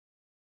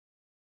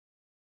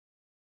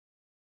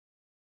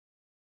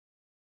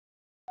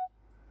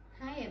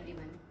Hi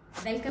everyone,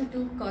 welcome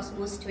to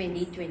Cosmos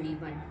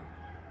 2021.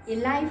 A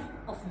life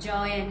of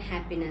joy and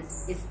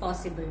happiness is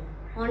possible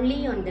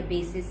only on the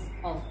basis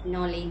of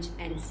knowledge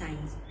and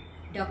science.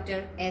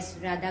 Dr. S.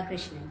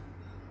 Radhakrishnan.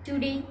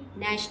 Today,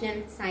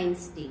 National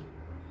Science Day.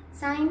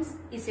 Science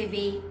is a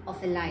way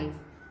of a life.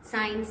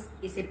 Science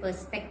is a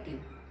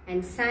perspective.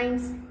 And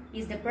science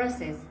is the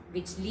process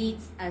which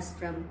leads us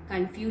from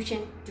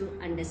confusion to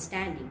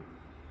understanding.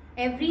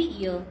 Every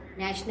year,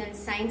 National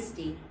Science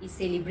Day is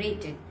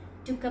celebrated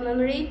to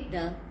commemorate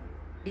the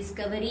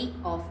discovery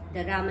of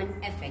the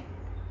Raman effect.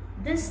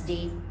 This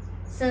day,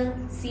 Sir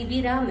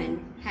C.V.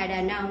 Raman had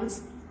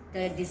announced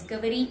the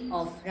discovery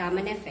of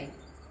Raman effect,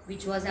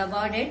 which was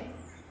awarded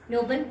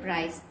Nobel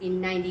Prize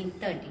in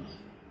 1930.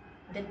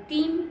 The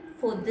theme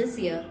for this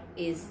year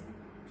is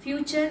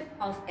Future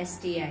of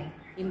STI,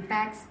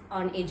 Impacts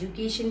on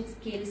Education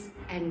Skills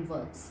and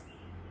Works.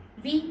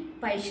 We,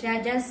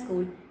 Pazhassiraja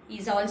School,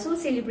 is also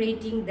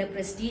celebrating the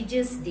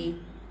prestigious day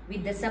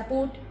with the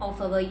support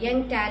of our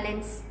young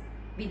talents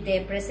with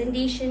their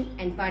presentation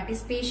and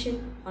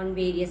participation on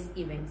various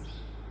events.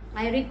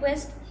 I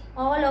request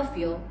all of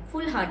your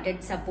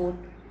full-hearted support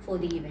for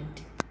the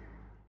event.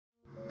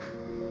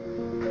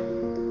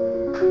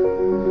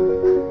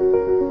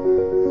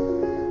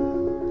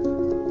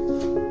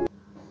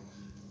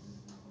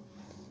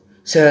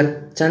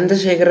 Sir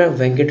Chandrasekhara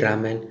Venkat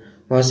Raman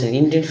was an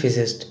Indian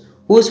physicist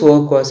whose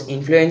work was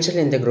influential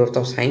in the growth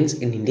of science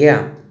in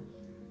India.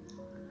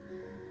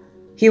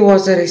 He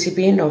was the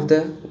recipient of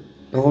the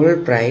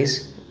Nobel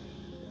Prize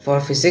for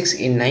Physics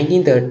in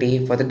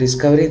 1930 for the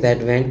discovery that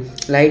when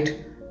light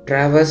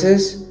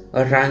traverses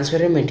a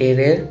transparent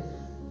material,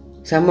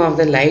 some of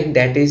the light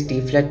that is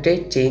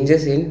deflected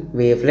changes in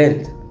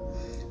wavelength.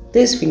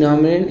 This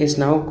phenomenon is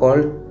now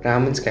called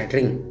Raman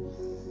scattering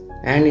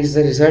and is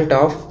the result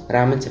of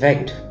Raman's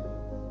effect.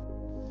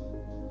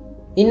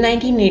 In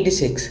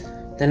 1986,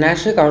 the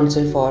National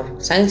Council for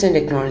Science and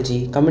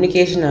Technology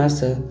Communication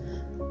asked the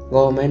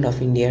Government of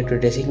India to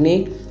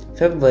designate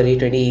February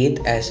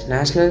 28th as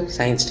National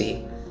Science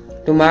Day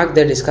to mark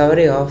the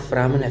discovery of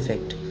Raman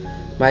effect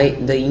by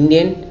the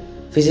Indian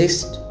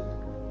physicist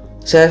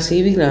Sir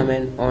C.V.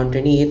 Raman on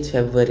 28th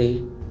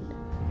February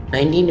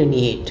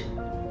 1928.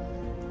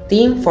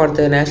 Theme for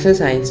the National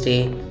Science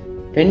Day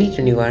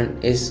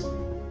 2021 is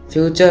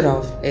Future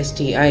of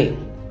STI,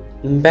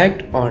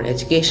 Impact on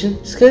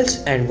Education, Skills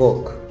and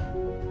Work.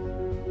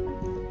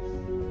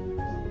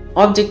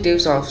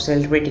 Objectives of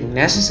celebrating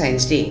National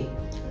Science Day: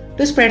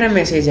 to spread a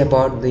message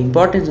about the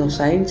importance of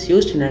science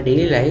used in our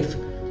daily life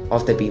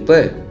of the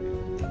people,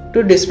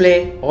 to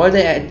display all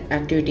the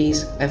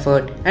activities,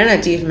 effort and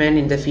achievement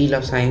in the field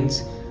of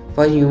science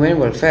for human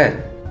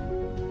welfare,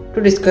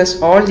 to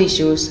discuss all the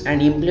issues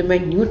and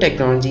implement new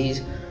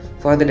technologies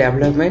for the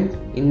development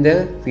in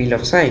the field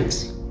of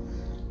science,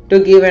 to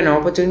give an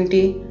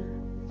opportunity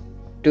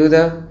to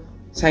the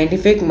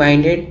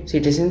scientific-minded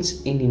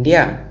citizens in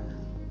India,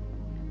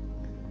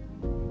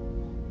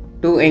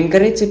 to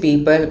encourage the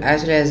people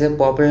as well as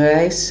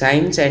popularize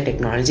science and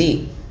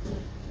technology.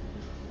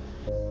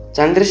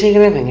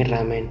 Chandrasekhara Venkat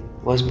Raman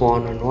was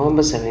born on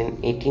November 7,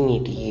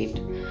 1888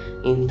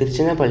 in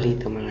Thrissur,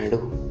 Tamil Nadu.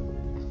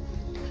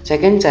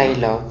 Second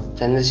child of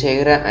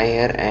Chandrasekhara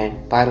Iyer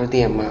and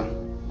Parvati Amma.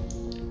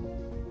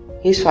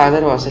 His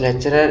father was a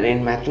lecturer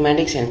in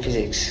mathematics and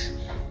physics.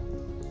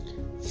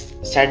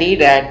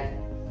 Studied at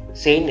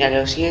St.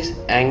 Aloysius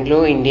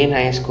Anglo-Indian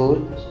High School,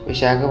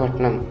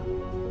 Visakhapatnam.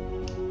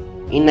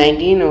 In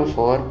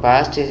 1904,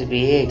 passed his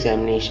BA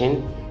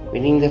examination,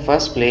 winning the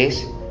first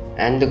place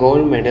and the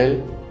gold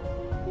medal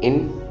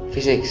in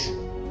physics.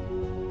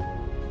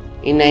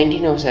 In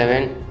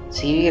 1907,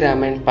 C.V.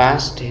 Raman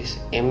passed his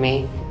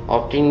MA,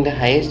 obtaining the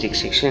highest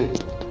distinction.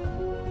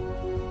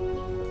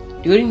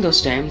 During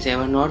those times, there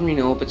were not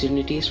many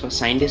opportunities for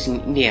scientists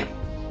in India.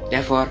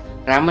 Therefore,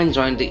 Raman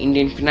joined the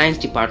Indian Finance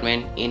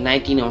Department in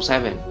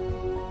 1907.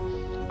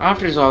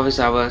 After his office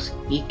hours,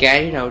 he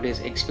carried out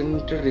his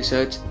experimental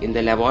research in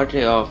the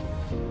laboratory of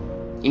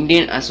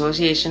Indian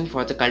Association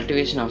for the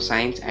Cultivation of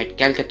Science at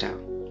Calcutta.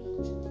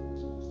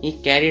 He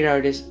carried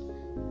out his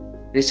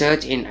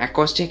research in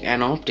acoustic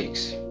and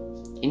optics.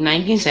 In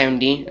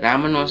 1917,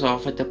 Raman was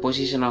offered the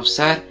position of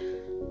Sir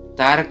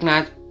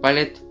Taraknath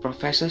Palit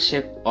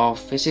Professorship of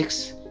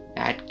Physics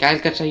at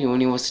Calcutta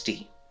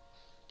University.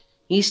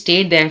 He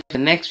stayed there for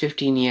the next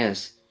 15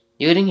 years.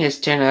 During his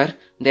tenure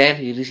there,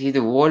 he received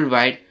the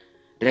worldwide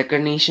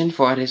recognition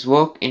for his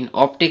work in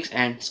optics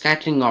and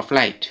scattering of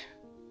light.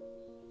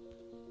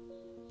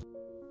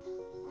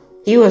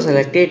 He was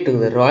elected to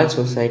the Royal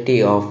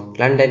Society of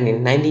London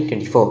in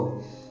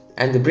 1924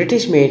 and the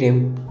British made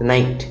him the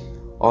Knight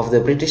of the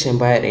British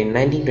Empire in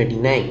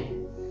 1929.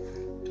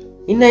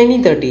 In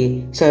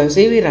 1930, Sir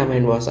C.V.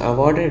 Raman was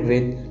awarded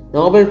with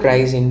Nobel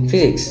Prize in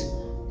Physics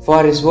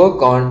for his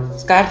work on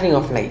scattering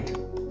of light.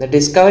 The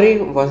discovery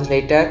was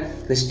later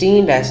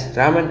christened as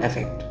Raman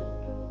effect.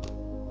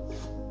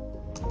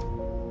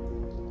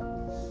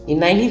 In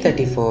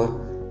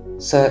 1934,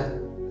 Sir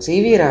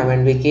C.V.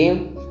 Raman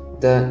became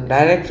the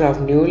director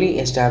of newly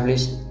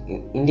established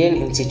Indian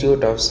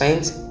Institute of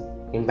Science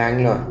in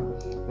Bangalore,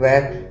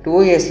 where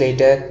 2 years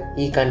later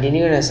he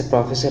continued as a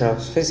professor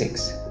of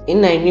physics.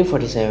 In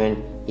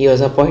 1947, he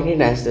was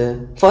appointed as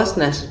the first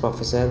national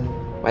professor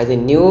by the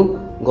new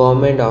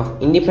government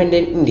of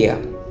independent India.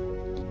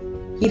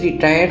 He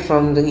retired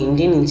from the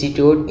Indian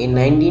Institute in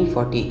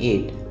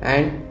 1948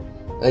 and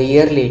a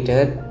year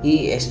later he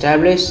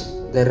established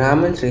the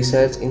Raman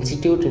Research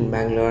Institute in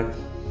Bangalore,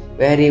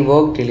 where he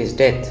worked till his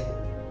death.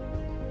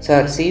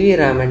 Sir C.V.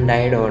 Raman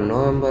died on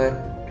November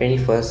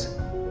 21st,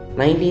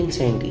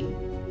 1970.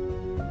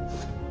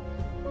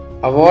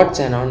 Awards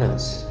and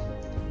Honours.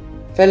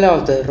 Fellow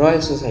of the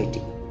Royal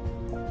Society,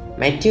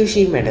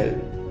 Matteucci Medal,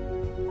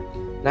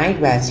 Knight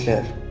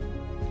Bachelor,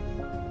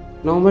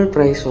 Nobel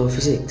Prize for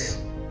Physics,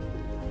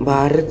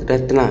 Bharat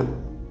Ratna,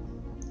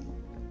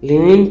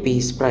 Lenin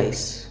Peace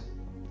Prize.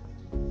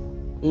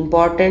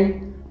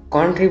 Important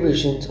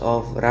contributions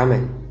of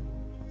Raman: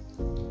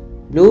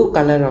 blue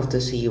color of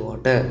the sea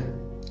water,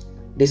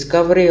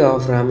 discovery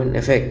of Raman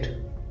effect,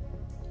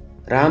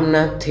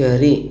 Ramnath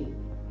theory,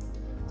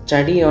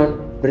 study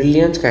on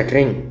brilliant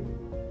scattering,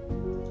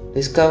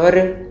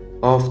 discovery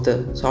of the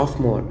soft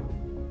mode.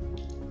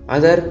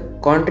 Other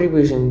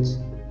contributions: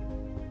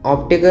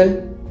 optical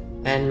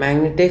and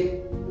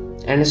magnetic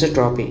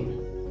anisotropy,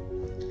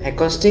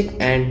 acoustic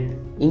and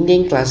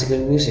Indian classical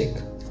music,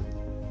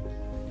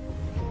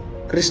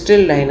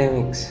 crystal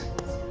dynamics,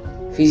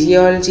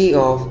 physiology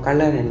of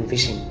color and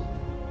vision.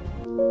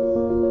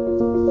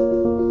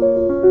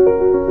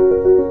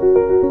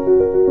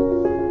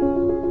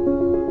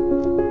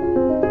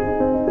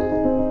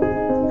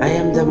 I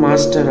am the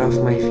master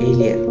of my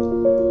failure.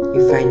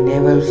 If I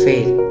never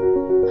fail,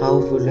 how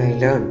would I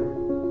learn?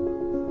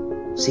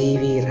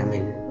 C.V.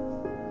 Raman.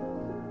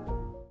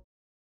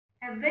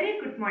 A very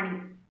good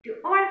morning to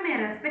all my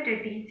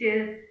respected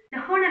teachers, the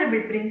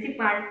Honorable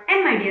Principal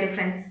and my dear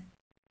friends.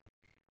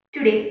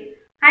 Today,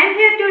 I am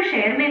here to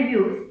share my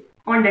views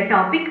on the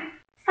topic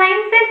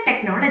Science and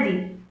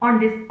Technology on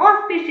this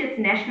auspicious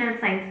National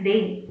Science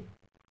Day.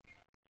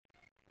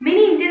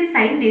 Many Indian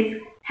scientists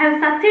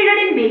have succeeded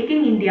in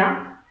making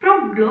India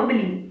proud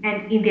globally,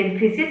 and Indian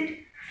physicist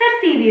Sir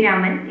C.V.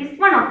 Raman is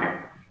one of them.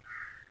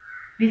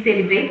 We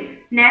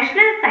celebrate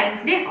National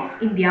Science Day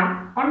of India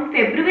on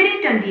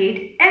February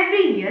 28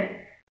 every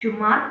year to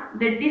mark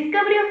the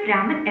discovery of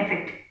Raman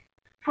effect,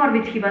 for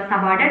which he was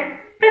awarded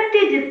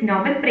prestigious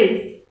Nobel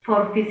Prize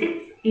for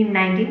Physics in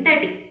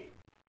 1930.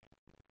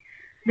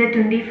 The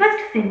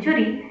 21st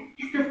century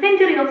is the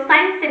century of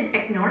science and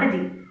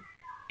technology.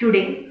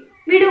 Today,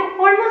 we do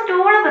almost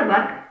all our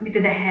work with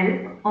the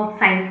help of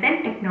science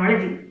and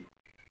technology.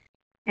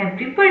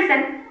 Every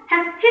person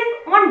has his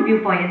own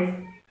viewpoints.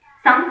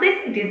 Some says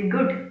it is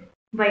good,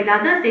 while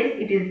others says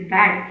it is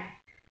bad.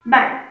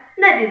 But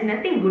there is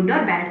nothing good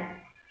or bad.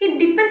 It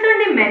depends on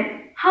the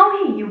man how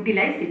he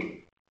utilizes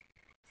it.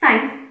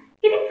 Science,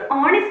 in its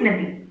own, is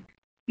nothing.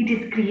 It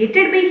is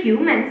created by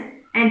humans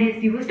and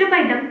is used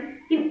by them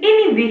in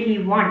any way he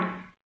wants.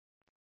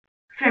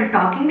 From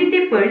talking with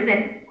a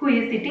person who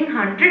is sitting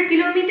 100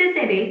 kilometers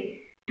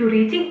away to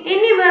reaching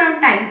anywhere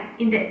on time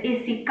in the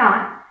AC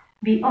car,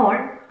 we all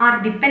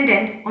are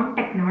dependent on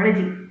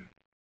technology.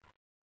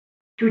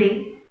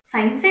 Today,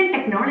 science and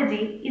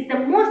technology is the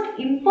most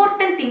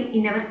important thing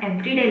in our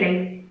everyday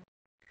life,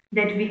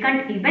 that we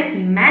can't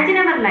even imagine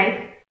our life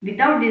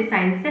without this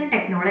science and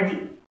technology.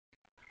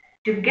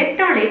 To get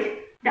knowledge,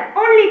 the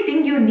only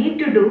thing you need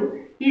to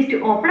do is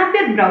to open up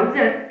your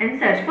browser and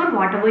search for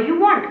whatever you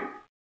want.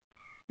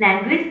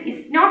 Language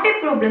is not a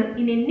problem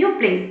in a new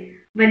place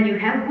when you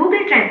have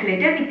Google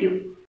Translator with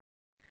you.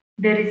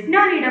 There is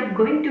no need of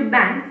going to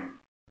banks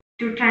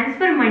to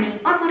transfer money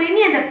or for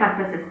any other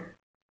purposes.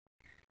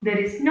 There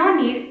is no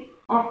need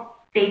of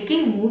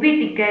taking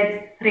movie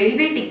tickets,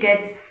 railway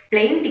tickets,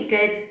 plane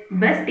tickets,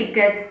 bus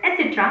tickets,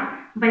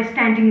 etc. by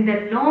standing in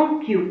the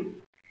long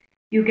queue.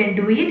 You can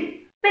do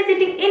it by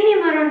sitting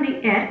anywhere on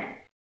the earth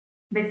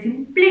by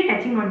simply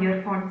touching on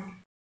your phones.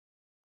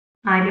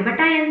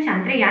 Aryabhatta and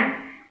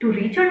Chandrayaan to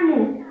reach on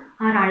moon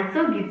are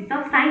also gifts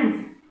of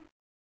science.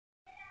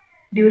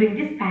 During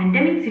this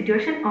pandemic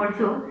situation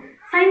also,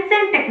 science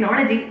and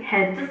technology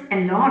helps us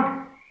a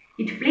lot.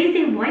 It plays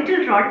a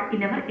vital role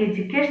in our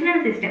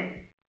educational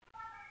system.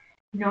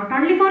 Not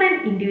only for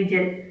an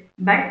individual,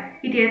 but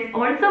it has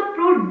also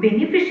proved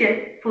beneficial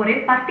for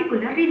a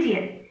particular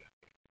region.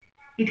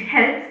 It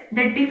helps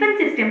the defense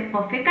system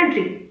of a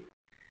country.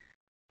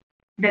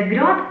 The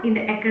growth in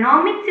the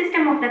economic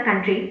system of the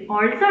country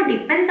also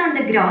depends on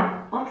the growth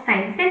of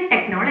science and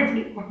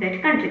technology of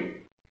that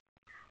country.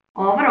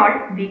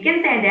 Overall, we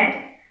can say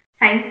that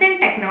science and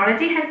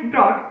technology has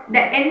brought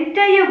the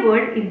entire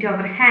world into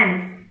our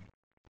hands.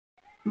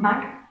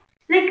 But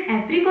like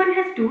every coin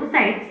has two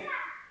sides,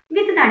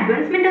 with the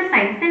advancement of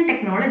science and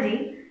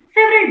technology,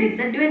 several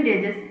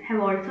disadvantages have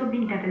also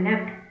been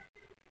developed.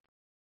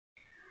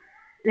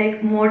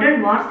 Like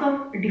modern wars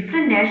of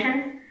different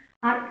nations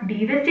are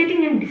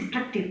devastating and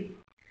destructive.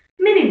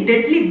 Many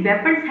deadly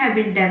weapons have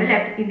been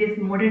developed in these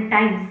modern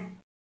times.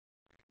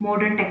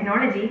 Modern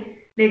technology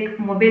like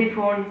mobile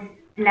phones,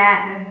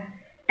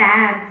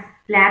 tabs,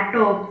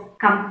 laptops,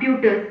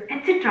 computers,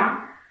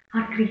 etc.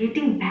 are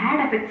creating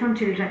bad effects on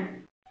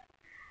children.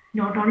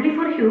 Not only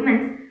for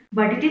humans,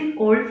 but it is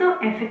also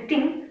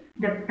affecting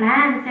the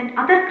plants and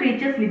other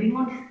creatures living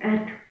on this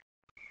earth.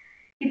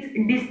 It's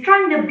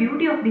destroying the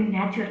beauty of the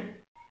nature.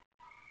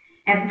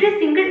 Every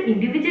single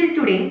individual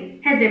today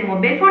has a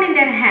mobile phone in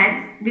their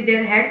hands with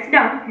their heads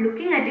down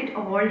looking at it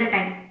all the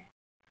time.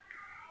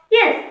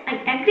 Yes, I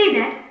agree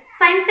that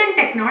science and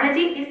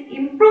technology is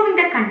improving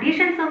the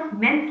conditions of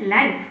men's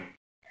life.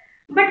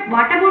 But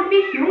what about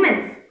we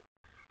humans?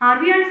 Are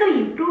we also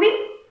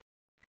improving?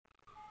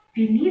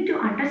 We need to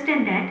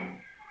understand that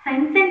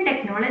science and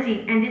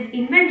technology and these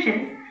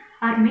inventions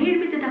are made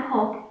with the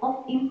hope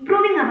of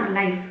improving our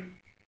life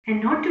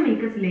and not to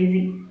make us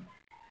lazy.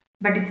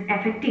 But it's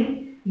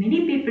affecting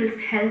many people's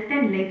health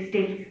and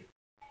lifestyles.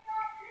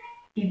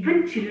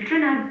 Even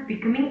children are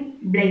becoming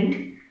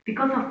blind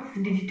because of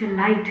this digital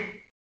light.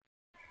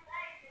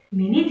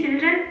 Many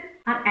children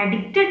are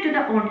addicted to the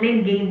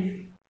online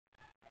games.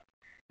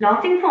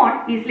 Losing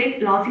phone is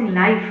like losing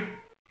life.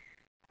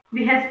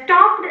 We have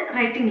stopped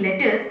writing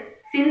letters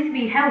since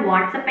we have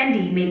WhatsApp and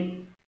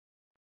email.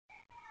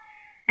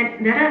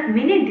 And there are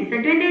many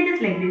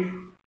disadvantages like this.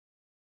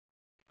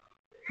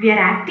 We are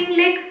acting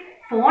like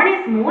phone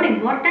is more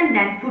important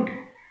than food.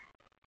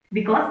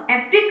 Because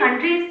every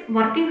country is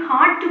working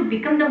hard to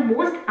become the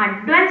most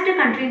advanced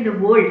country in the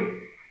world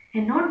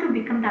and not to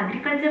become the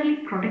agriculturally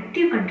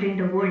productive country in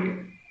the world.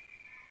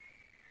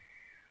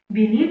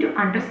 We need to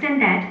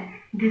understand that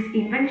these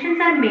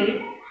inventions are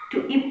made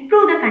to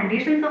improve the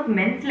conditions of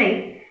men's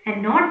life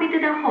and not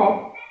with the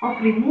hope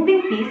of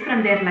removing peace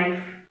from their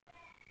life.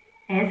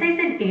 As I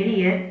said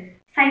earlier,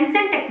 science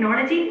and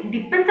technology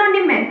depends on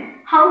the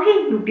man how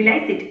he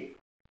utilize it.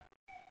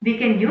 We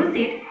can use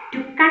it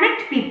to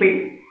connect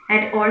people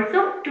and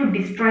also to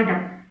destroy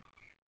them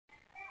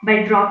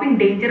by dropping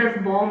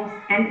dangerous bombs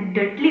and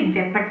deadly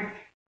weapons.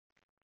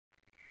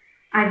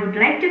 I would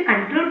like to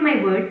conclude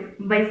my words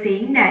by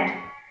saying that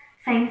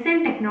science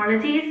and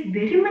technology is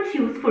very much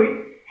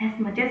useful as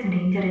much as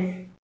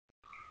dangerous.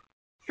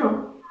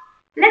 So,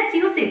 let's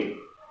use it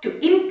to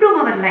improve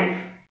our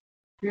life.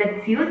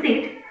 Let's use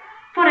it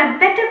for a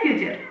better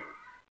future.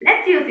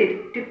 Let's use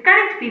it to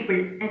connect people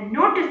and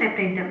not to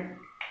separate them.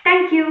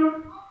 Thank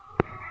you.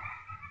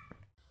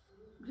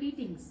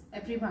 Greetings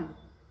everyone.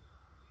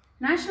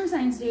 National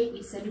Science Day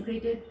is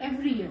celebrated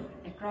every year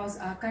across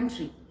our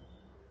country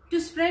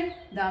to spread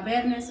the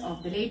awareness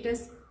of the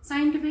latest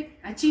scientific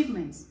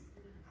achievements,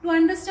 to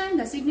understand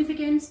the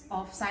significance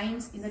of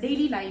science in the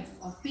daily life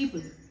of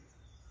people,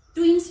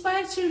 to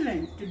inspire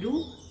children to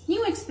do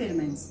new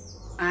experiments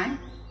and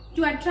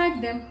to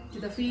attract them to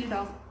the field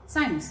of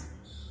science.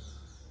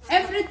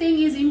 Everything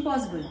is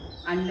impossible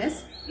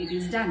unless it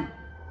is done.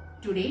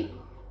 Today,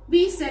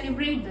 we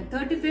celebrate the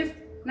 35th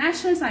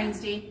National Science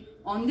Day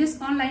on this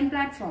online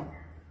platform.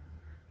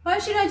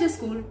 Pazhassiraja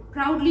School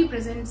proudly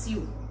presents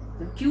you,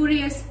 the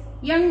curious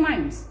young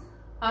minds,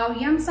 our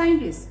young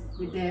scientists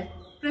with their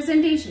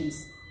presentations.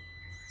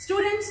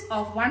 Students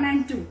of 1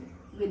 and 2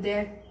 with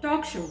their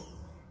talk show,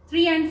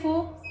 3 and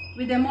 4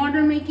 with their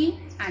model making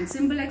and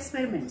simple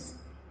experiments,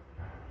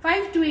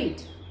 5 to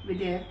 8 with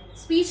their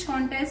speech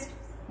contest,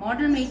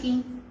 model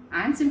making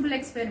and simple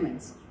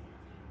experiments.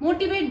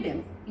 Motivate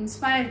them,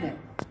 inspire them.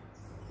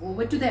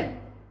 Over to them.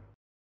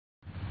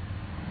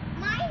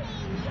 My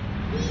name is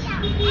Priya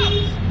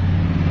H.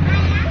 I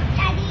am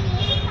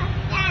studying first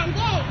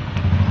standard.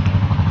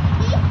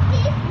 This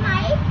is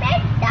my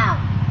pet dog.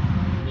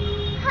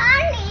 Her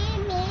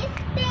name is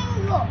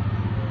Pingu.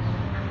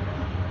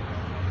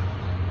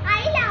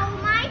 I love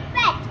my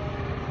pet.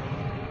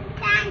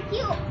 Thank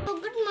you.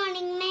 Good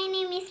morning. My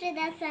name is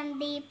Rida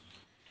Sandeep.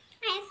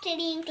 I am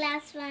studying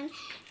class 1.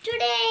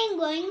 Today I am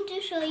going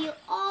to show you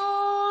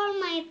all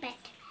my pet.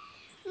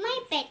 My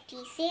pet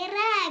is a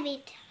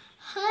rabbit.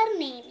 Her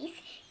name is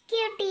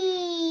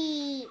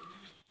Cutie.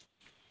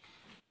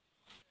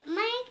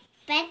 My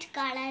pet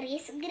color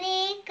is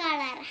grey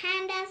color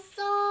and a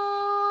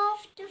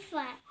soft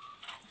fur.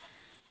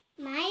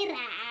 My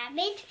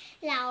rabbit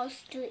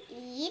loves to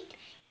eat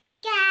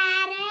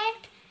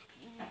carrot,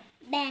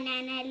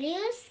 banana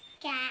leaves,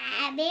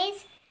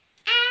 cabbage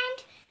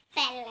and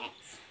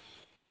pellets.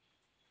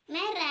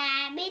 My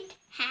rabbit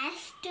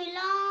has 2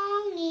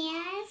 long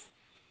ears.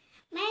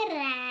 My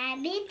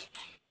rabbit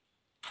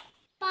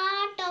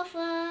part of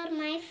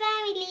my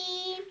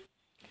family.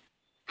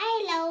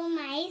 I love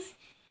my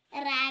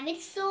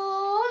rabbit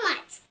so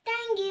much.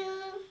 Thank you.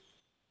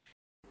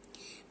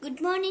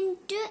 Good morning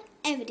to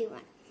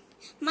everyone.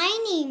 My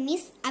name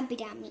is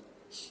Abhirami.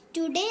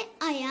 Today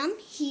I am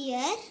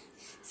here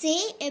say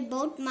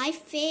about my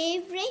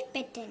favorite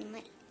pet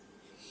animal.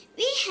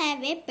 We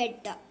have a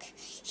pet dog.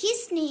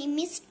 His name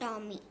is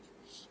Tommy.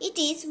 It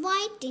is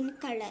white in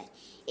color.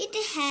 It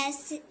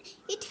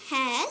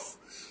has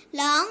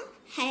long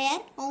hair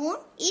on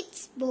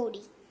its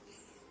body.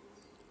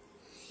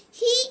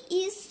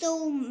 He is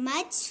so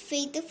much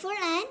faithful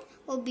and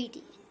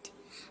obedient.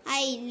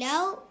 I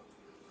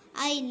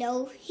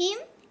love him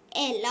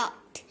a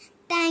lot.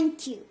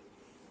 Thank you.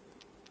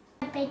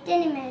 My pet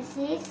animal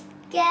is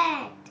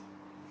cat.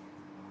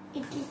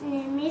 Its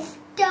name is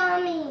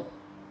Tommy.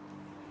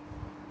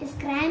 It's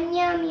crying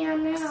meow meow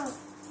meow.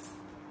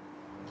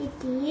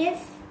 It is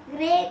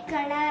grey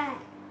color.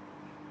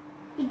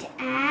 It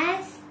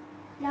has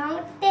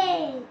long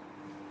tail.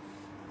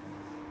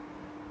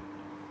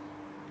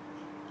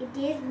 It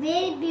is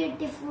very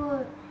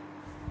beautiful.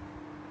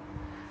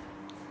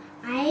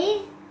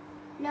 I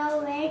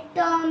love it,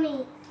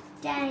 Tommy.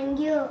 Thank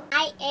you.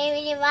 Hi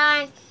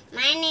everyone,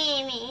 my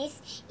name is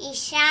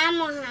Isha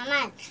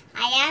Muhammad.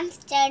 I am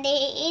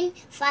studying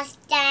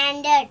first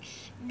standard.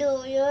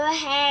 Do you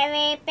have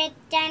a pet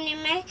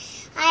animal?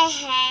 I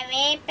have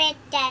a pet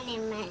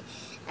animal.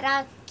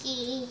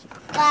 Rocky,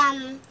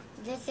 come.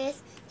 This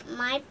is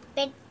my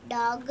pet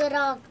dog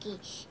Rocky.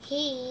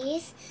 He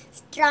is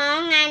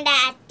strong and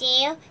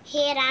active.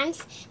 He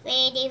runs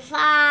very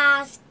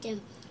fast.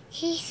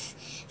 His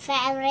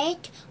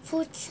favorite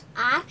foods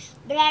are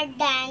bread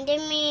and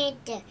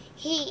meat.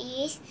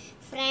 He is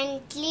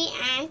friendly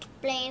and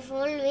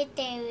playful with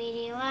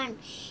everyone.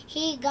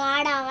 He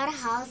guards our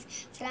house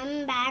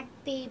from bad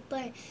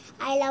people.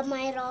 I love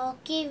my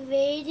Rocky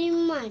very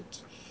much.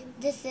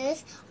 This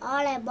is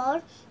all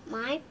about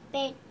my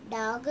pet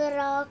dog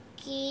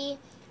Rocky.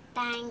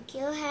 Thank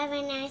you. Have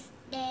a nice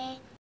day.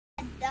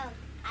 Dog.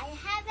 I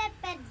have a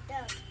pet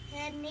dog.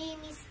 Her name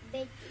is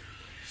Betty.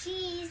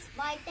 She is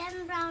white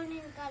and brown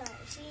in color.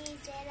 She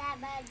is a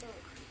Labrador.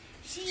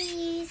 She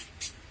is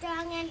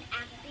strong and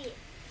active.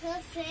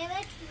 Her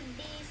favorite food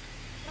is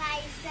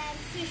rice and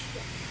fish.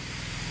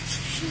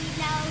 She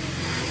loves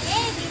to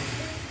play with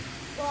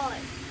the ball.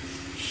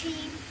 She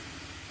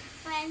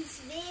runs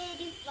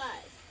very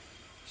fast.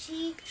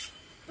 She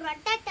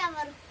protects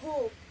our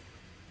home.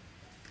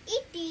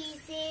 It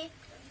is a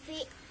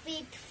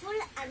faithful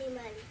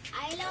animal.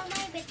 I love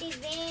my Betty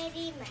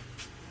very much.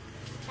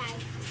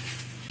 Thank you.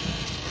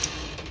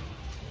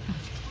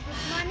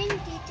 Good morning,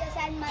 teachers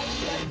and my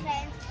dear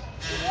friends.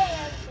 Today I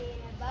am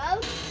saying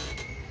about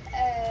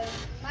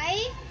my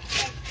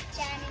pet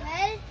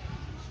animal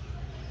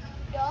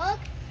dog.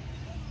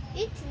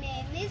 Its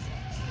name is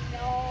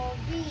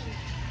Snowy.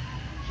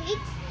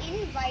 It's in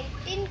white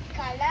in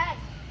color.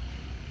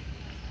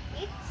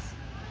 It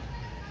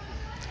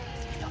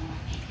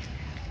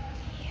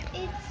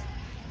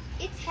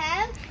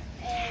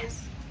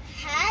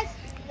has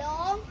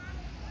long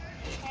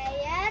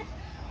hair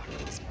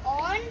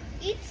on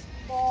its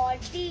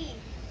body.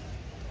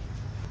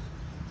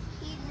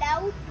 He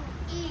loves to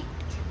eat.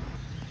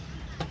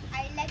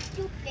 I like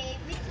to play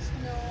with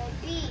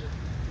Snowy.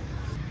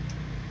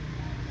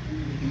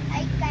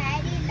 I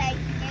carry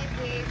like a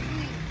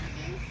baby.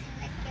 He's in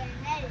a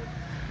kennel.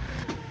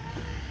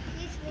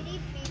 He's very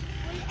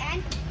faithful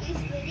and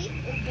he's very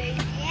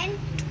obedient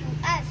to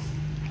us.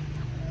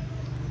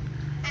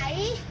 I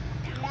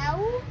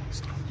love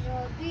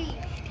Snowy.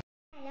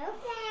 Hello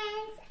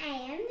friends, I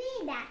am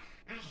Vida.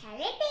 I have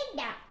a pet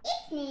dog.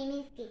 Its name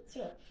is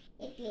Thrissur.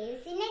 It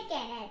lives in a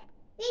kennel.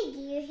 We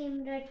give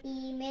him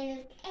roti,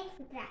 milk,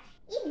 etc.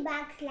 It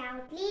barks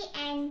loudly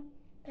and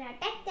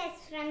protects us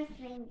from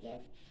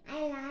strangers. I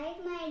like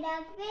my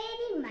dog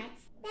very much.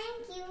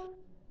 Thank you.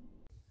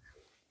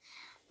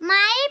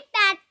 My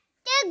pet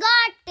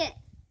goat.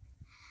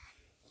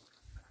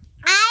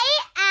 I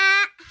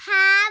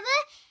have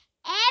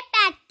a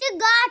pet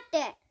goat.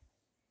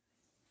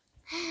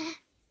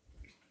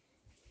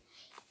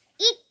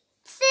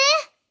 Its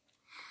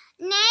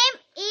name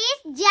is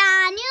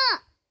Janu.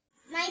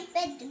 My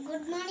pet.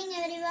 Good morning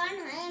everyone.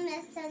 I am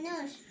S.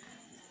 Sanush.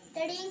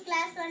 Studying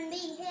class 1B.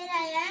 Here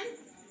I am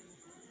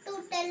to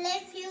tell a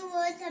few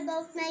words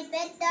about my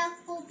pet dog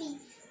Poopy.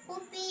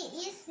 Poopy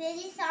is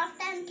very soft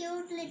and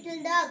cute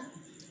little dog.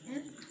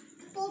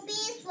 Poopy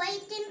is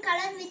white in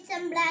color with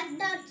some black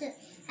dots.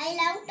 I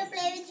love to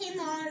play with him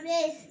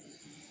always.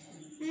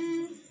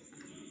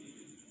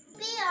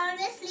 Poopy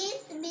always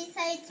sleeps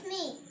beside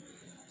me.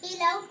 He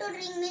loves to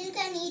drink milk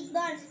and eat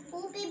bugs.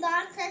 Poopy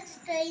barks at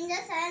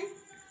strangers and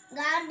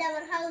guards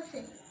our house.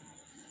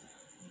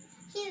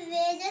 He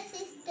wags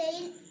his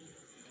tail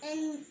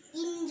and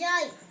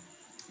enjoy.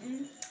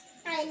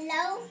 I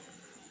love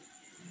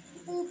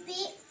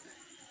Poopy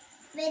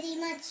very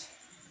much.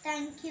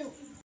 Thank you.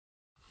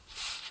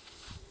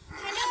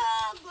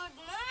 Hello, good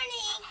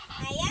morning.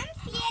 I am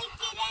CL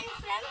Kiran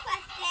from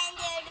first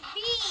standard B.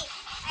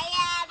 I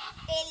am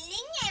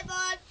telling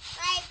about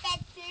my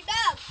pet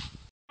dog.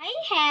 I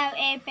have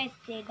a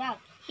pet dog.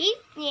 His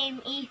name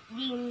is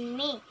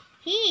Jimmy.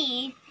 He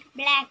is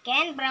black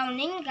and brown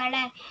in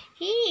color.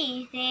 He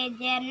is a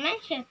German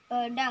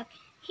Shepherd dog.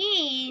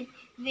 He is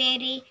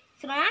very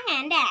strong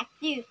and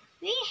active.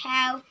 We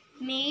have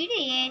made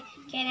a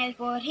kennel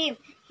for him.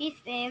 His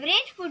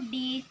favorite food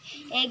is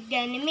egg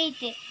and meat.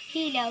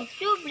 He loves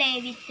to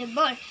play with the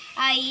ball.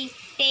 I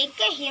take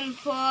him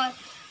for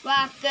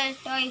walks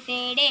twice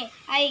a day.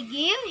 I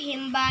give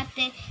him bath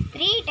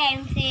 3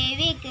 times a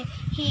week.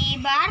 He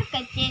barks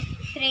at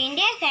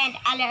strangers and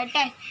alerts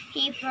us.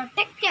 He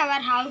protects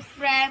our house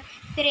from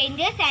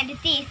strangers and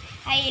thieves.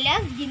 I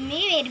love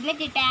Jimmy very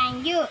much.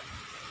 Thank you.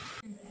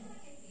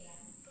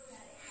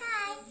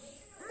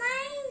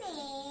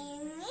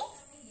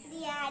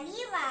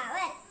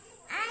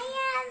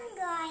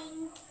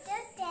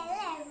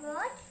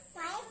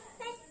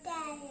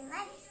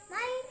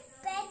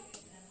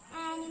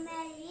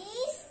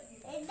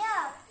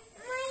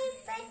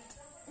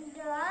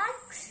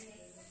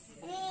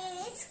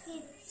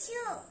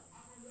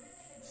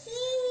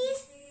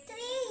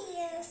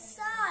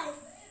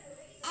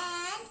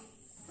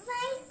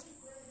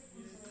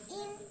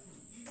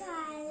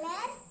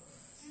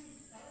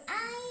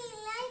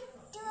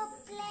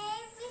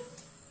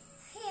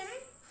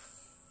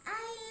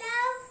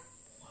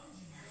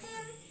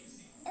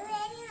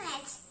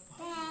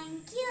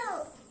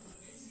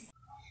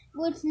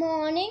 Good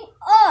morning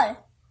all.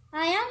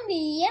 I am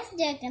V.S.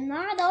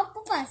 Jagannath of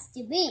First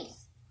B.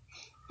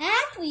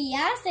 As we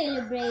are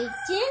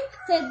celebrating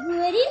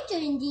February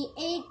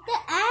 28th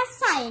as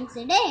Science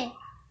Day,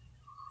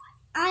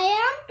 I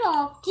am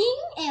talking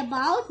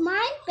about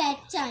my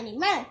pet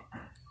animal.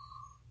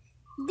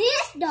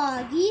 This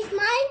dog is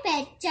my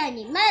pet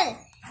animal.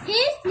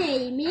 His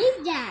name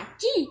is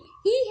Jackie.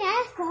 He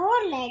has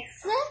 4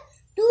 legs,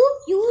 2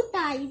 cute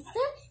eyes,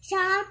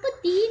 sharp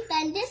teeth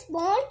and a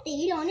small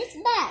tail on his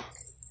back.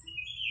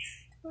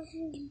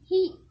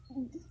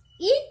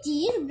 It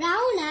is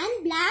brown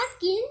and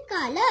black in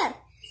color.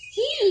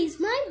 He is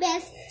my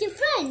best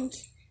friend.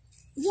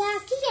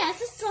 Jackie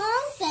has a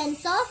strong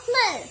sense of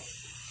smell.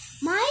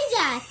 My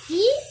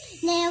Jackie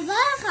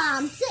never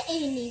harms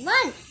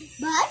anyone,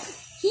 but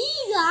he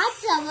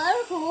guards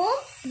our home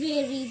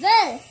very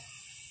well.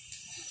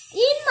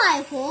 In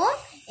my home,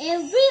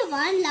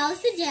 everyone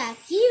loves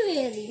Jackie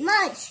very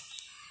much.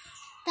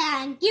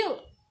 Thank you.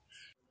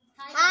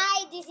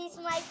 Hi, this is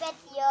my pet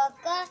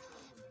Yoka.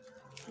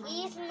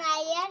 He is 9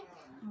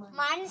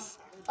 months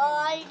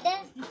old.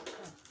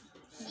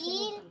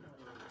 He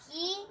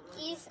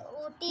is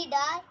Uti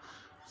dog.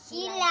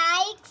 He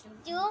likes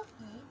to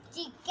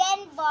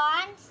chicken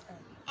buns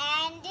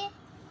and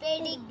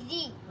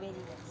pedigree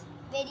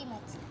very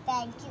much.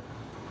 Thank you.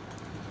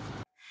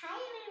 Hi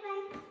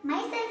everyone,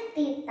 myself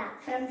Tirtha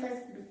from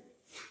First B.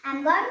 I'm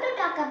going to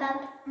talk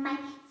about my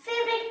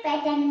favorite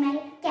pet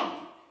animal, cat.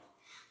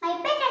 My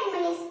pet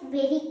animal is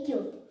very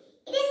cute.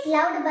 It is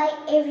loved by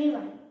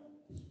everyone.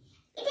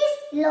 It is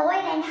loyal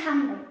and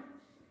humble.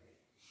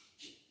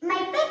 My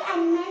pet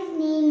animal's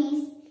name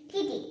is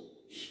Kitty.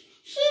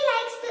 She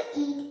likes to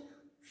eat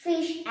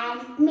fish and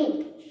milk.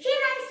 She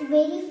runs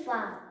very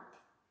far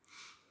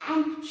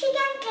and she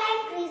can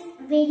climb trees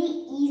very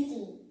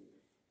easily.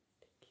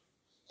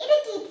 It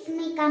keeps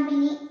me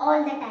company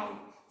all the time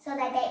so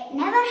that I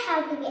never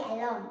have to be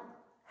alone.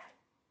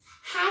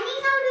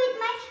 Hanging out with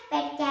my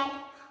pet cat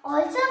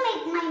also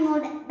makes my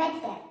mood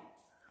better.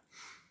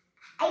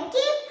 I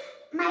keep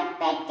my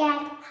pet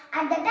cat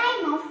at the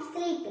time of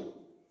sleeping.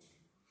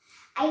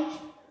 I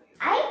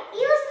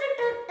used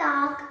to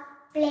talk,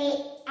 play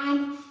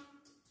and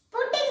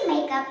putting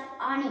makeup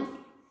on it.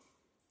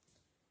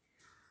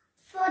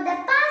 For the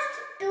past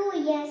 2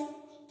 years,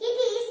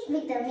 Kitty is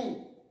with me.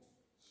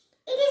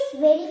 It is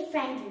very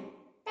friendly.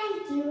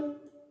 Thank you.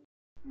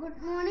 Good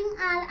morning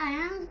all. I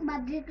am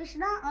Badri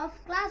Krishna of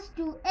class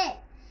 2A.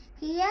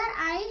 Here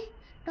I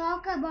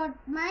talk about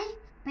my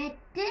pet.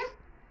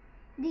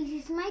 This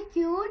is my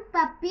cute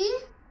puppy.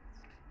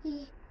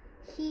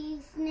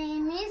 His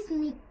name is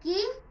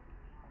Mickey.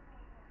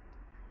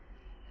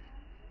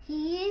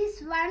 He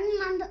is 1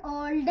 month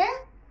old.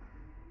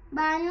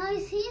 Banu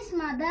is his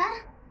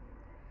mother.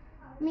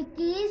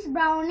 Mickey is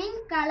brown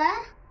in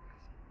color.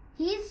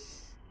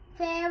 His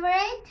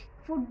favorite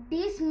food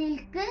is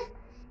milk.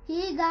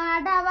 He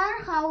guards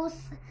our house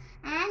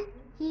and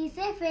he is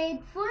a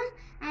faithful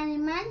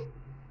animal.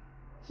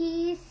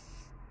 He is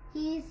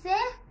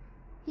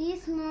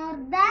more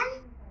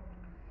than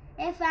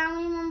a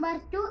family member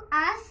to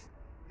us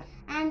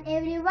and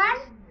everyone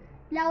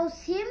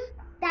loves him.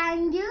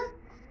 Thank you.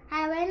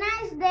 Have a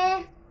nice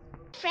day.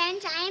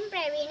 Friends, I am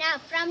Pravina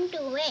from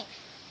 2A.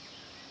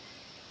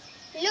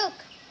 Look,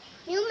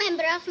 new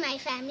member of my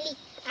family.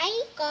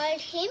 I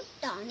called him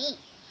Tony.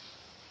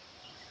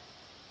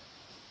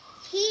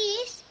 He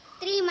is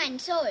 3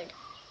 months old.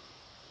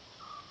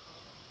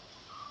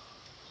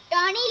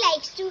 Tony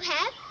likes to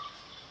have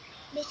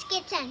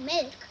biscuits and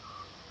milk.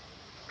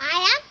 I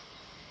am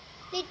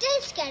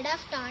little scared of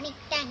Tony.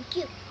 Thank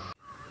you.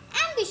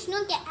 I'm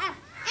Vishnu K. I'm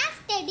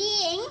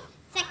studying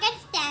 2nd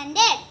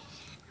standard.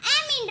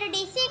 I'm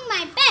introducing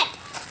my pet.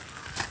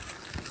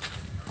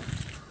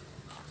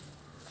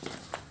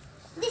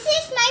 This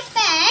is my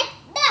pet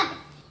dog.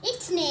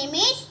 Its name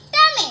is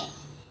Tommy.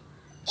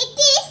 It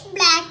is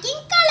black in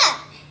color.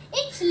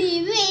 It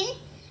lives in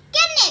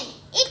kennel.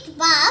 It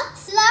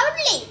barks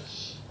loudly.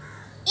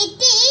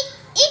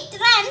 It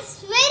runs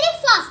very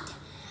fast.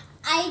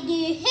 I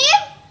give him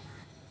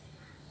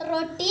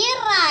roti,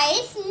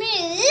 rice,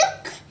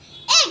 milk,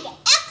 egg,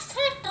 etc.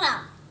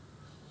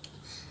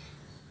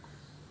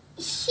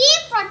 He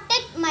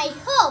protects my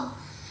home.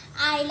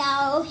 I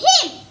love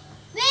him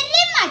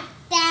very much.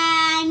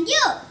 Thank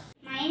you.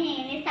 My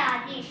name is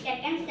Adi,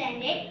 2nd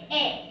standard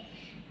A.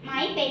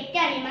 My pet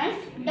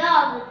animal's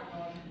dog.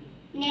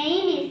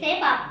 Name is a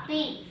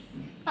puppy.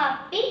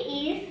 Puppy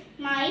is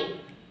my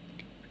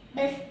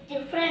best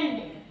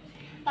friend.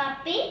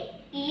 Puppy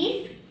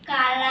is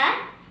color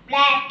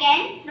black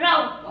and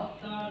brown.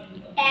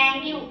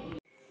 Thank you.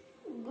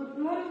 Good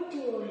morning to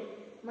all.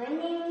 My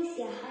name is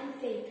Yahan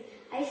Faith.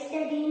 I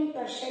study in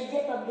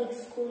Pazhassiraja Public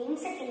School in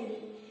 2nd B.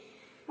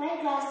 My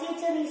class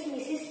teacher is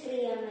Mrs.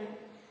 Priyaman.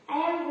 I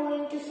am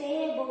going to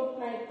say about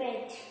my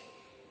pet.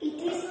 It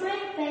is my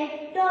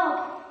pet dog.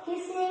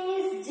 His name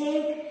is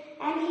Jake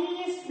and he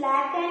is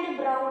black and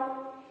brown.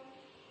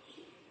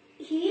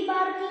 He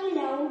barking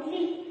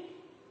loudly.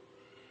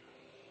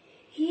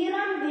 He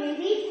runs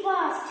very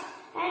fast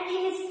and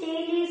his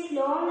tail is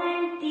long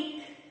and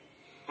thick.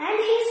 And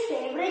his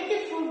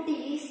favorite food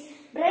is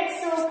bread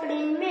soaked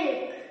in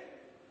milk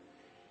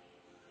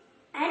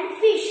and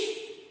fish.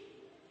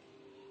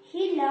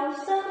 He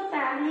loves our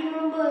family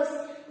members,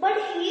 but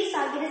he is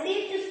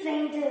aggressive to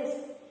strangers.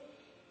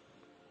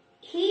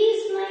 He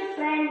is my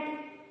friend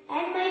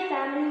and my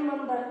family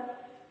member.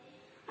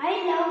 I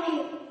love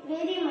him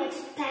very much.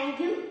 Thank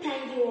you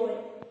all.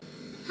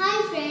 Hi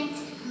friends,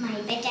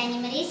 my pet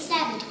animal is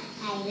rabbit.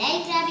 I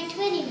like rabbit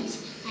very much.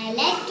 I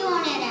like to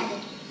own a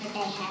rabbit, but I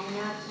have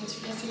not much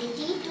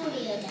facility to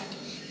rear that.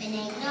 When I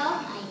grow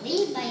up, I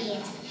will buy a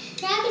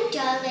rabbit. Rabbits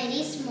are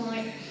very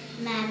small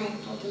mammal,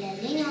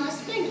 popularly known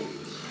as bunny.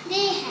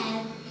 They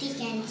have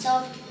thick and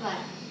soft fur,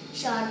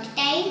 short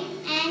tail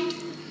and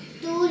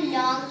 2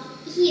 long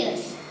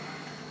ears.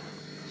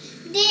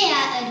 They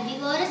are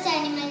herbivorous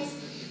animals.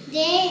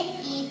 They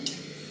eat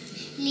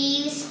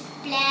leaves,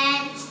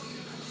 plants,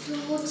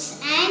 fruits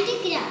and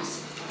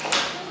grass.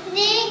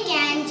 They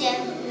can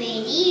jump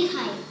very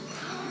high.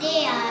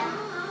 They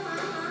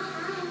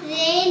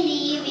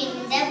live in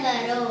the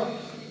burrow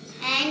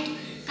and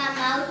come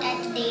out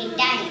at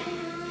daytime.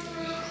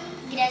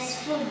 Grass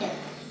food.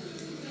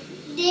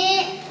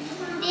 It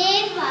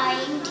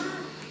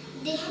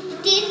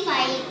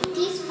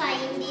is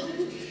found in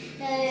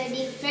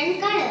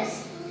different colors.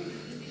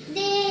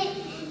 They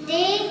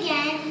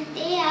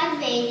are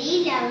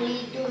very lovely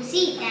to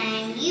see.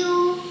 Thank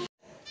you.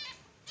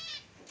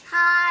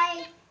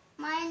 Hi,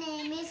 my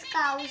name is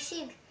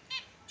Kaushik.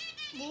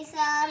 These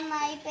are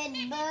my pet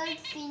bird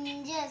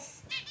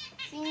finches.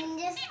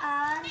 Finches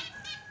are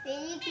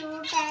very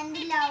cute and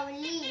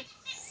lovely.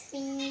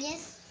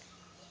 Finches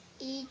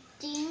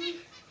eating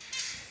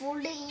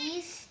food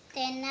is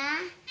tena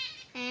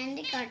and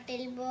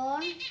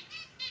cuttlebone,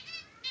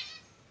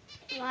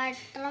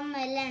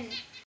 watermelon.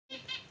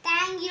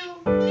 Thank you.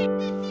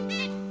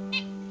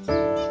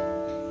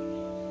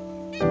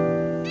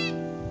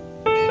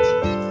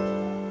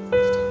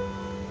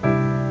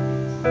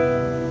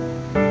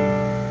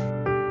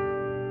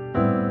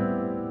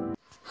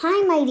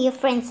 Hi my dear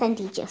friends and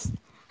teachers.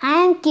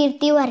 I am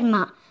Kirti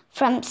Verma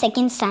from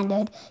 2nd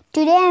standard.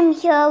 Today I am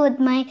here with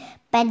my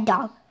pet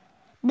dog.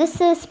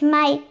 This is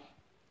my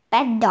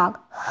pet dog.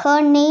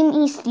 Her name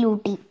is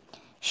Luti.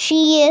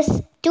 She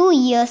is 2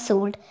 years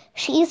old.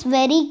 She is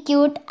very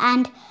cute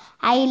and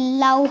I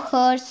love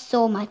her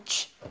so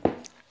much.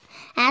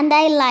 And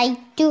I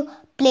like to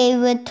play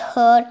with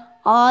her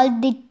all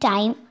the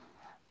time.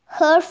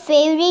 Her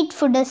favorite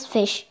food is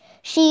fish.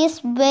 She is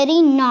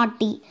very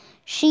naughty.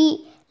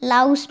 She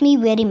loves me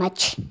very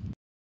much.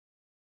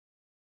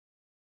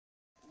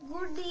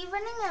 Good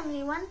evening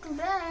everyone.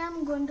 Today I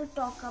am going to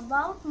talk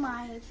about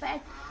my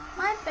pet.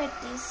 My pet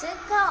is a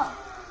cow.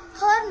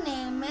 Her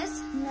name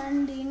is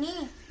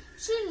Nandini.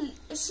 She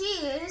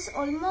is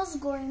almost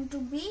going to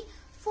be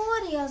 4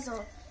 years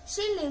old.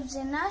 She lives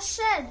in a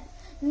shed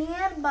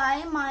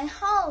nearby my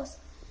house.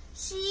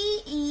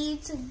 She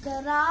eats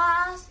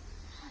grass,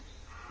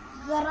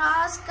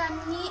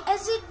 kanni,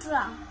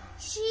 etc.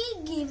 She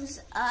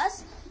gives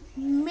us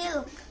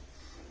milk.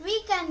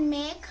 We can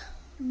make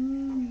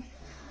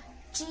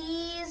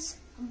cheese,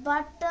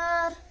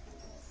 butter,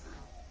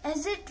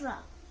 etc.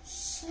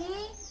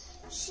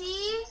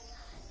 She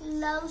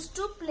loves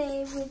to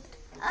play with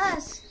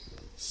us.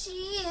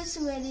 She is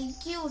very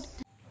cute.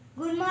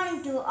 Good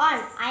morning to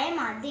all. I am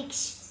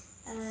Adiksh,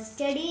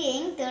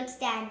 studying 3rd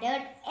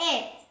standard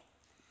A.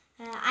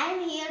 I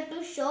am here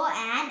to show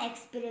an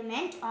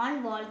experiment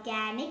on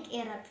volcanic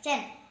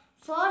eruption.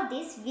 For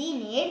this we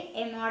need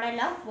a model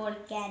of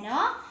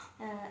volcano,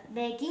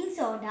 baking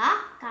soda,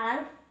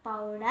 color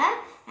powder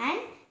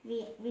and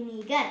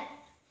vinegar.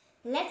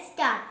 Let's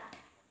start.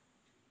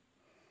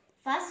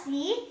 First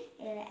we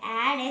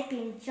add a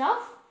pinch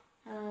of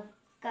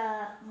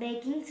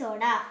baking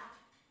soda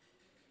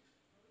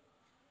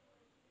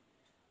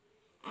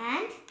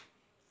and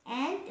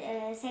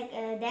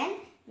then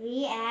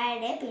we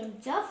add a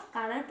pinch of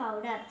color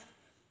powder.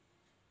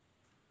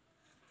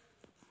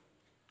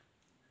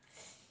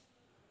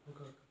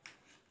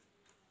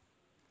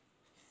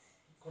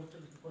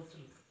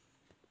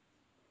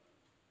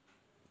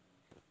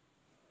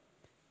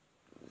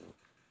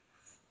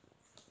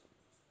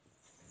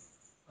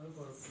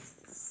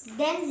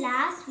 Then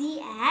last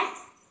we add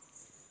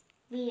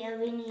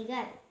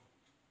vinegar,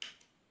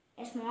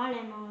 a small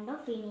amount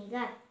of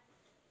vinegar.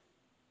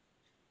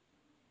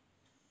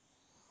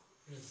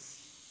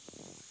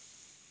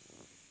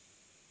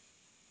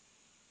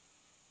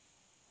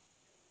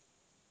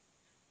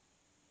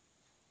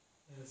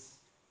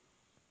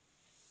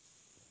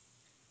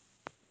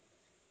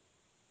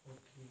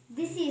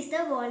 This is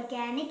the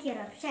volcanic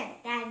eruption.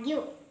 Thank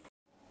you.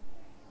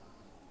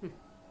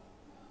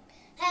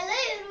 Hello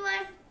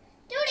everyone.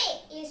 Today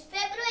is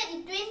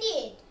February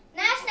 28th,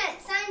 National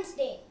Science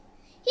Day.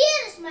 Here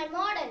is my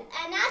model,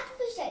 an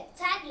artificial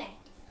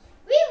satellite.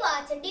 We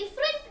watch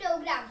different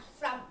programs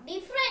from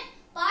different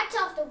parts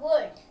of the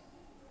world.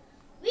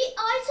 We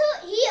also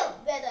hear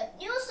weather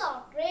news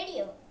on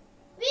radio.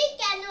 We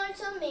can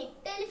also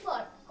make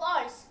telephone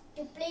calls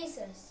to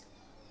places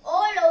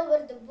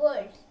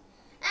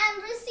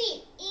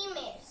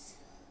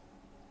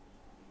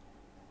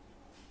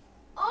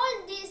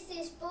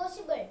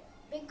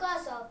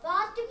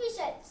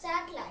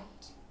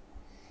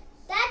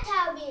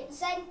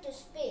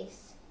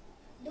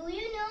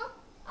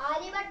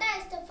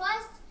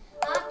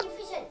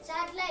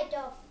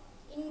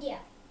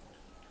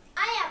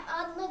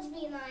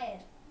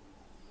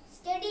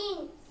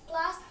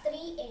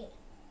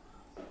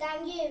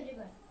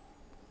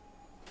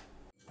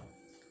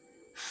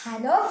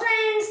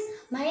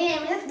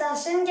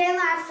Darshan K.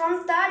 Nayak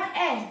from 3rd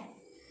A.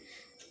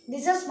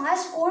 This is my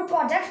school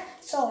project,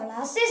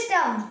 Solar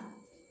System.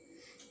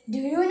 Do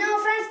you know,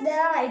 friends, there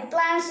are 8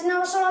 planets in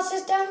our solar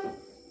system?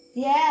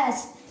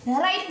 Yes, there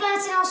are 8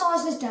 planets in our solar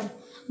system.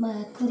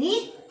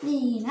 Mercury,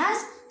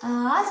 Venus,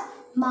 Earth,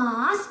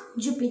 Mars,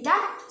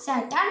 Jupiter,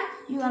 Saturn,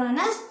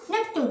 Uranus,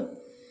 Neptune.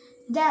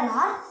 There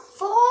are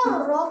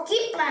 4 rocky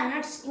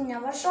planets in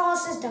our solar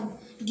system.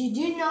 Did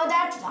you know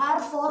that there are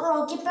 4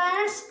 rocky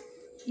planets?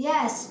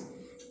 Yes.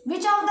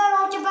 Which of the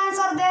rocky planets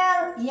are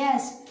there?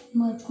 Yes,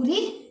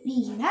 Mercury,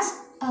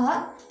 Venus,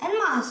 Earth and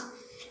Mars.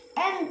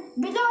 And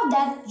below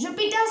that,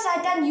 Jupiter,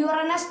 Saturn,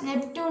 Uranus,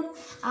 Neptune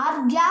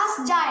are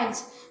gas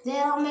giants. They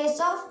are made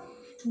of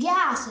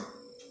gas.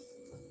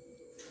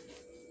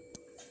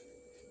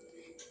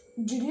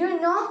 Did you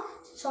know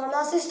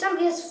solar system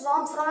is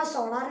formed from a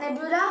solar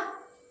nebula?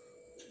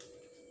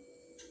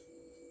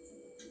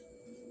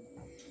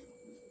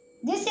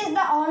 This is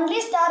the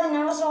only star in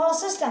our solar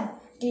system.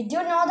 Did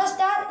you know the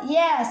star?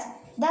 Yes,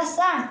 the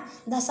sun.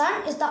 The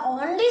sun is the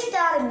only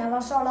star in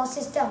our solar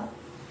system.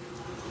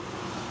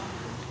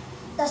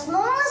 The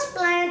smallest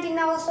planet in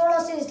our solar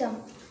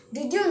system.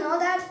 Did you know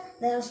that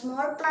there are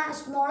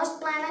smallest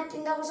planet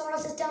in our solar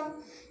system?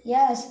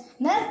 Yes,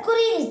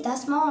 Mercury is the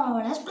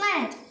smallest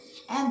planet.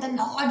 And the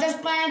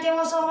largest planet in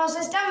our solar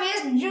system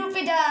is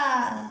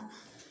Jupiter.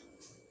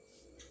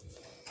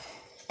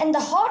 And the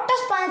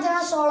hottest planet in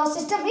our solar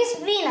system is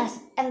Venus.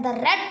 And the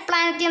red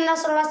planet in the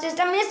solar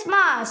system is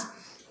Mars.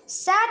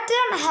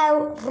 Saturn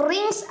have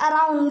rings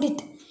around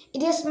it.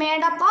 It is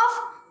made up of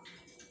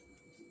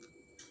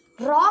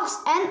rocks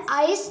and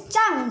ice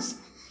chunks.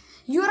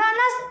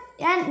 Uranus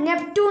and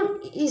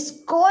Neptune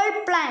is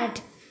cold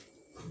planet.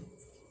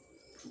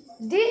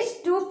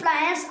 These 2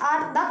 planets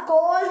are the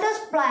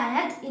coldest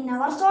planet in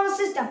our solar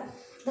system.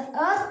 The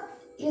Earth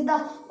is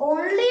the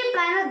only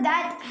planet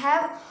that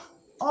have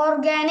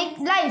organic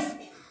life.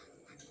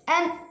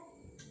 And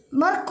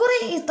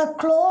Mercury is the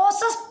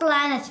closest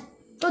planet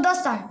to the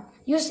sun.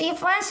 You see,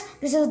 friends,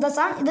 this is the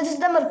sun, this is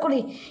the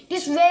Mercury. It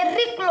is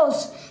very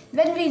close.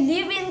 When we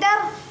live in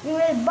there, we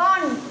will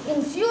burn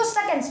in few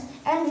seconds.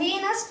 And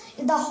Venus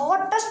is the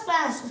hottest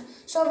planet.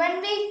 So when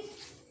we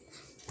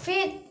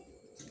feed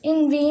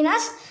in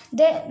Venus,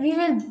 we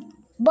will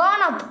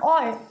burn up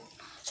all.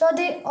 So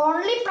the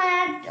only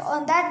planet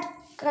that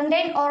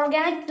contain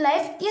organic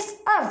life is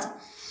Earth.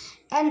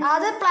 And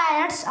other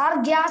planets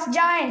are gas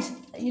giants.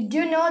 Do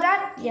you know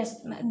that?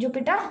 Yes,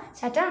 Jupiter,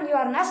 Saturn,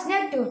 Uranus,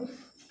 Neptune.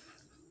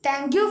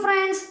 Thank you,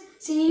 friends.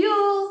 See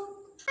you.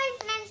 Hi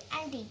friends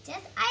and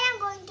teachers, I am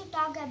going to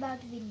talk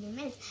about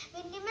windmills.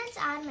 Windmills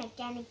are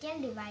mechanical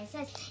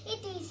devices.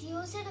 It is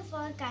used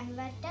for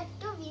converted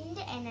to wind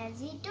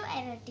energy to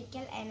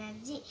electrical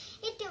energy.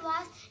 It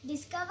was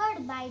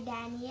discovered by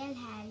Daniel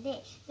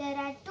Hallday. There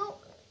are two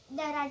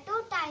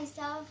types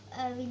of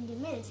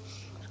windmills,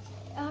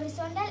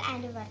 horizontal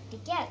and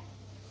vertical.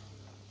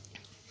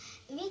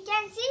 We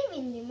can see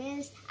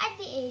windmills at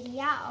the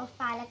area of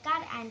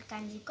Palakkad and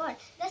Kanjikode.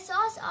 The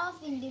source of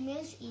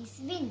windmills is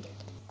wind.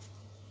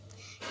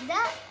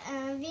 The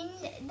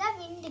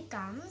wind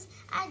comes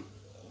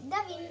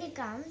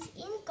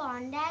in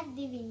contact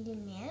the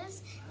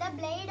windmills. The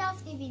blade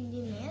of the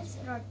windmills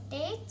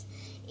rotates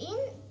in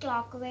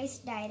clockwise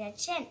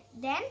direction.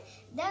 Then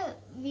the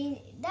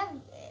wind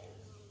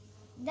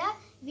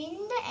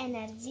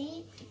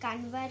energy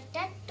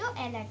converted to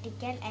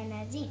electrical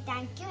energy.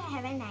 Thank you.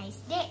 Have a nice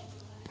day.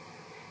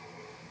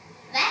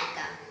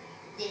 Welcome.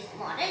 This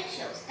model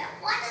shows the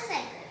water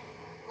cycle.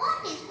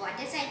 What is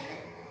water cycle?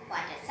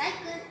 Water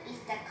cycle is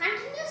the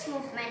continuous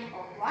movement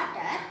of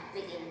water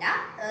within the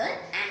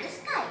earth and the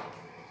sky.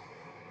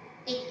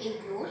 It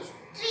includes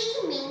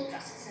 3 main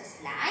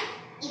processes like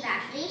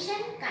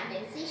evaporation,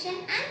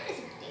 condensation and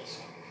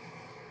precipitation.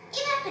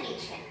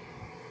 Evaporation.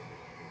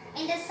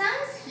 In the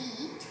sun's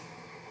heat,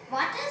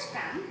 waters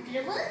from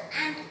rivers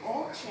and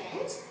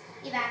oceans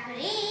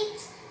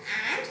evaporates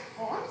and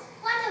forms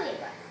water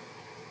vapor.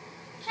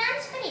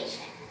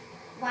 Transpiration.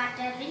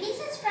 Water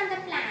releases from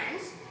the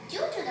plants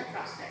due to the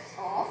process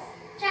of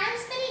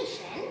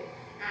transpiration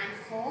and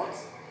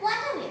forms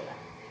water vapor.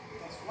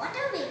 This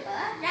water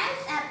vapor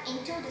rises up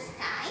into the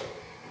sky.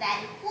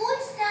 When it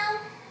cools down,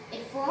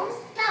 it forms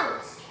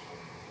clouds.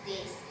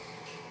 This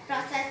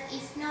process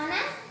is known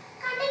as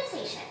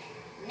condensation.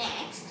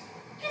 Next,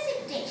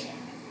 precipitation.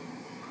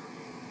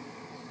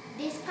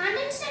 This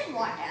condensed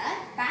water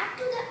back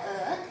to the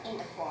earth in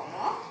the form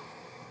of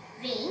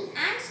rain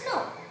and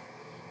snow.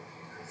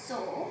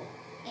 So,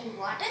 in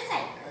water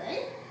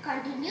cycle,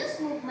 continuous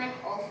movement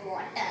of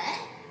water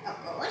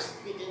occurs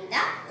within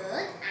the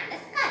earth and the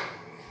sky.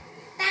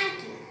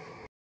 Thank you.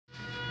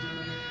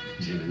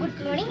 Good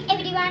morning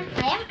everyone.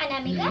 I am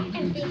Anamika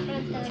MP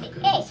from 3rd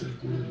A.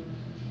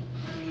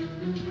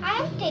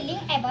 I am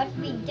telling about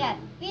winter.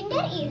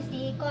 Winter is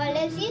the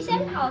coldest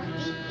season of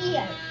the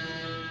year.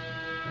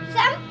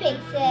 Some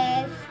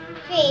places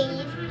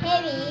face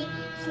heavy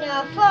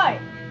snowfall.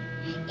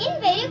 In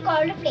very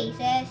cold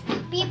places,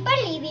 people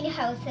live in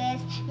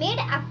houses made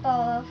up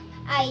of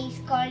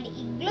ice called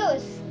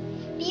igloos.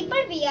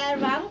 People wear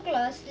warm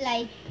clothes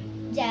like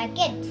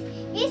jackets.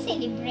 We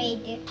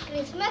celebrate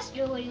Christmas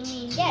during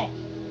winter.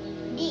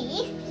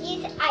 This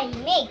is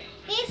iMake.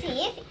 This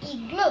is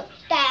Igloo.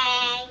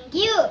 Thank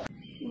you.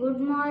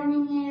 Good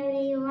morning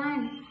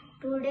everyone.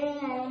 Today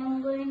I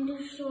am going to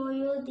show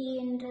you the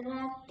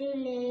interactive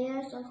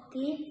layers of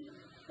the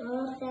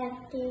Earth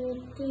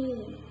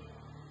activity.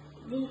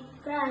 The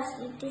crust,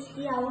 it is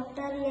the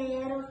outer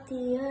layer of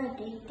the Earth.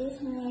 It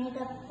is made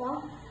up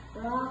of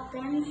rock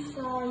and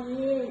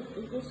soil.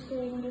 It is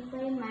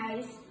 25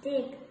 miles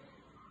thick.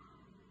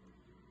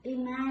 The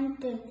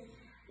mantle,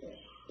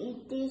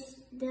 it is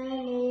the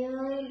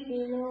layer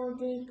below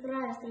the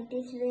crust. It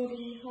is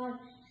very hot.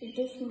 It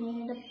is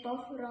made up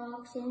of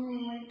rocks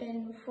in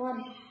molten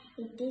form.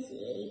 It is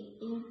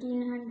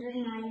 1800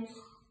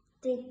 miles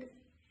thick.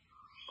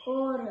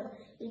 Core,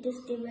 it is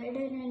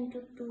divided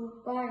into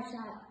two parts.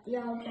 The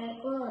outer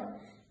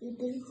core,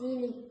 it is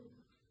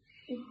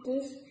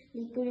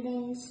liquid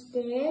in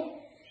state,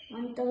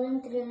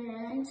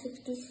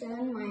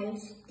 1367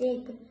 miles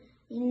thick.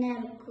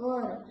 Inner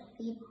core,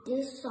 it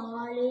is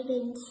solid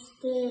in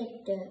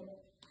state,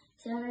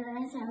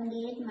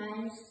 778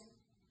 miles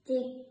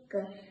thick.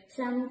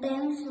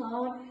 Sometimes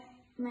hot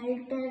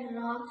melted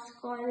rocks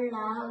called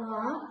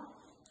lava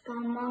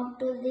come out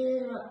to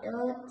the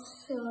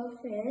Earth's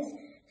surface.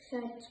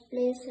 Such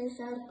places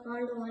are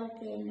called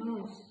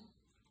volcanoes.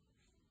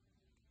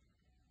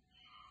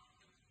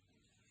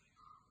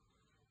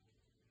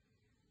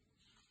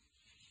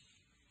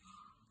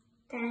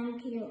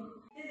 Thank you.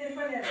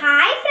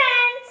 Hi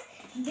friends,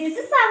 this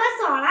is our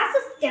solar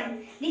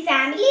system. The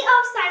family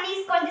of sun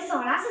is called the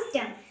solar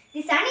system.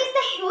 The sun is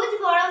the huge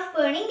ball of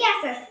burning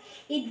gases.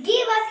 It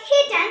gives us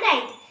heat and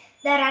light.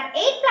 There are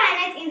 8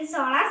 planets in the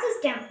solar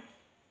system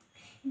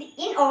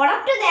in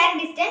order to their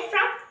distance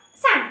from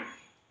sun.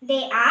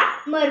 They are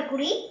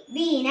Mercury,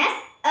 Venus,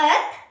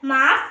 Earth,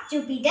 Mars,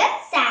 Jupiter,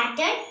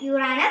 Saturn,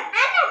 Uranus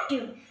and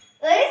Neptune.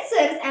 Earth,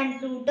 Ceres and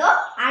Pluto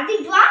are the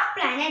dwarf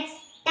planets.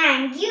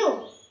 Thank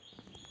you.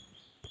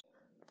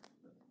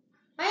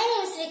 My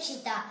name is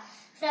Rikshita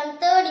from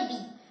 3rd B.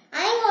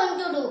 I am going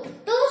to do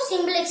 2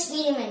 simple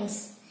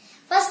experiments.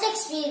 First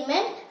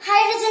experiment,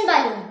 hydrogen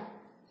balloon.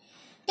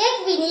 Take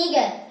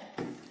vinegar,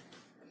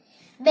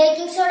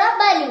 baking soda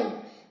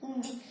balloon.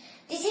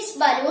 This is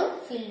balloon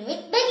filled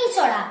with baking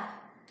soda.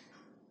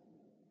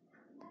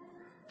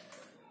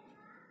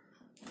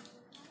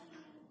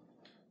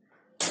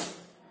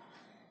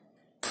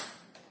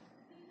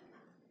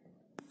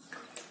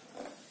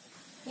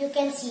 You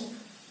can see.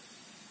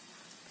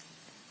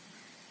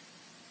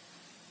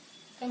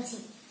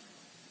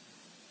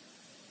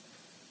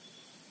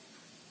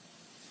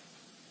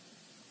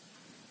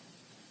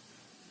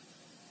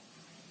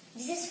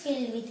 This is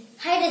filled with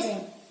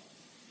hydrogen.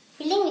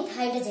 Filling with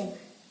hydrogen.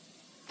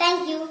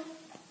 Thank you.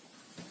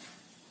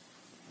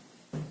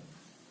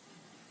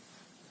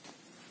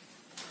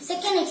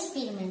 Second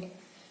experiment.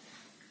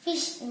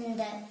 Fish in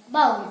the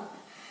bowl.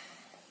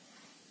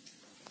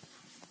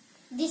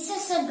 This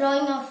is a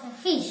drawing of a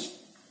fish.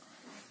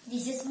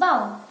 This is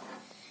bowl.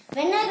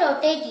 When I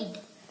rotate it,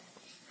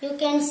 you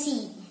can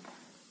see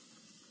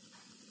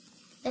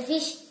the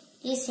fish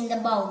is in the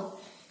bowl.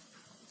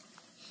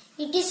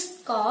 It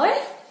is called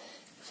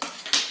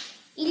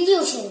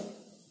illusion.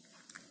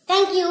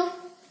 Thank you.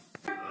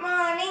 Good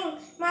morning.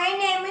 My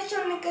name is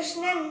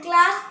Unnikrishnan,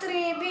 class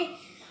 3B.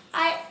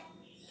 I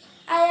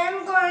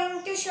am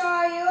going to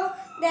show you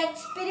the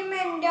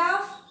experiment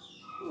of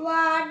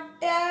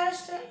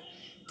water's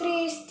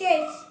 3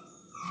 states.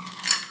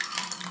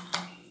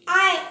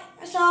 I,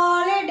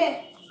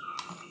 solid.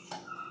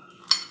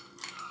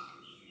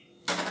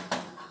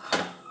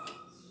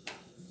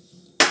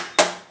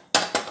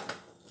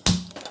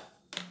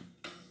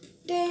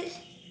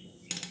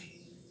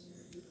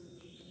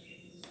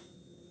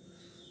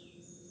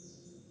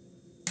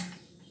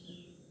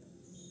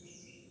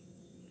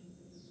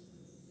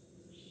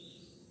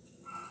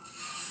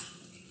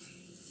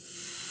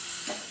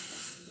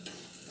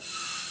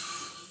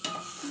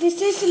 This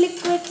is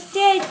liquid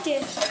state.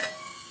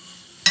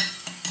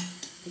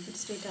 Liquid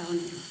state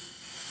avanu.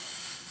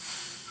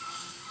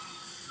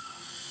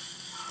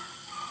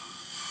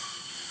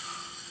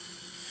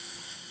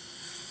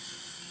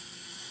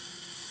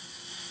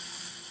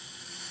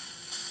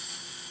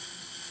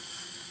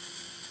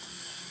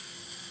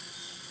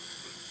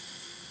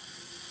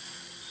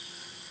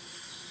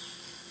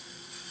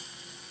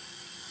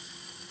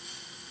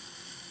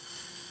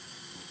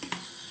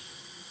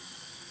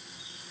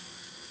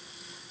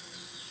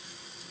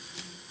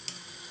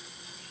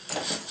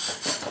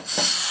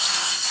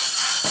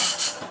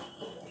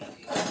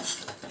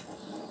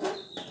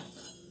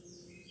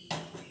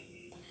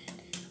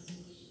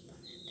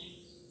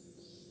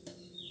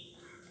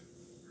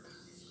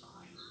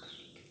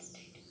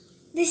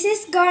 This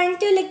is going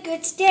to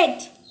liquid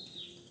state.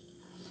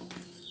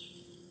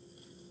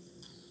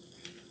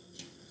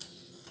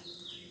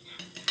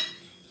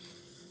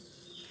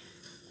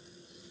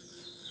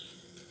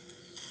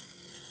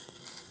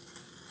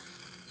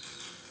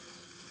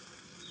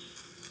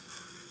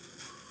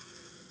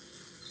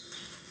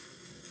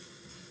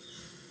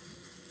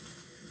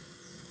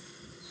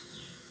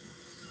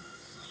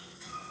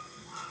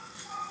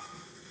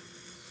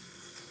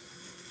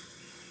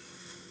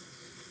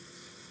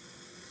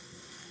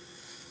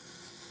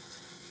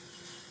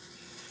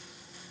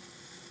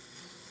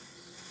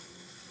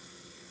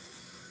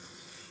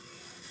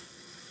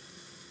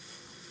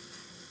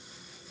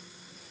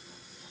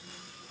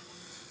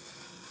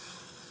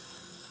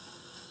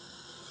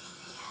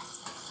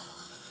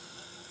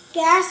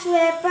 gas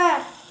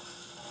vapor.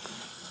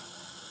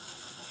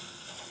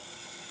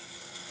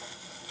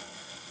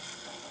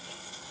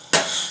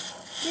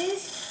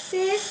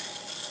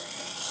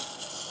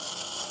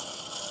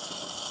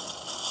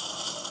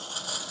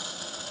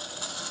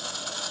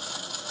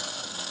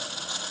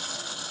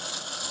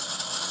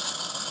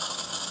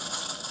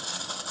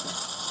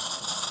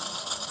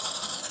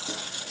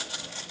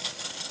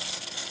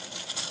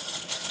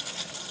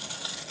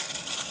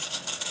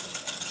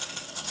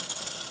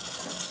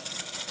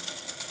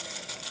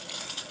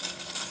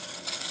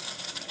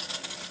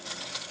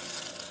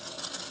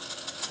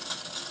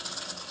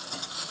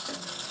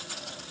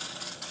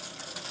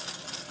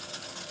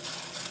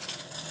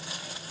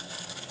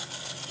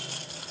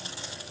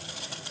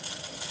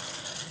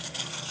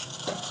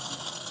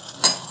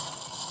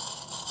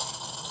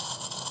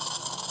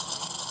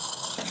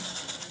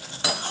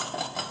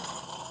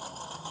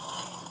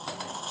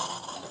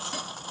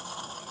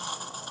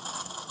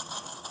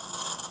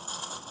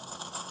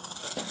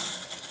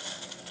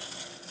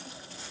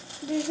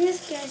 This is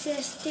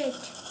gaseous state.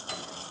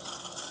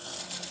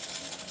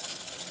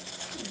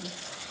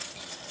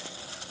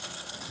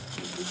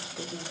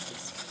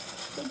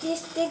 It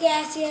is the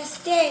gaseous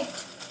state.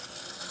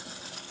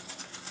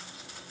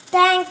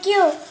 Thank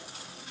you.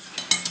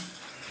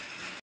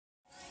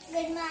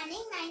 Good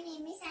morning, my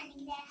name is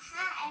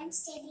Anigraha. I am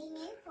studying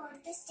in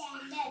 4th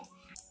standard.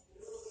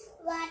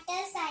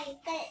 Water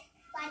cycle.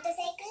 Water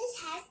cycle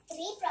has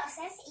 3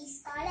 processes.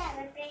 It's called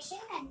evaporation,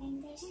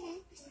 condensation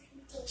and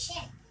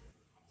precipitation.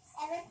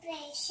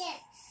 Evaporation.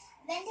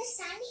 When the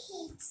sun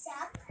heats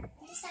up,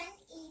 rivers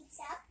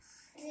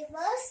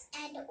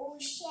and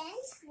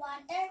oceans,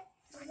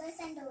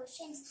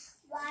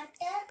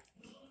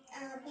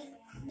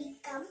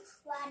 become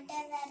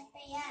water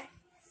vapor.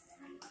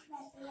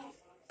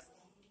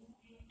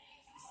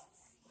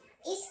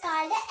 It's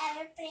called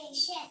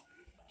evaporation.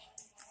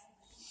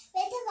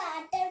 When the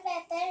water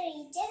vapor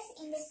reaches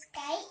in the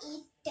sky,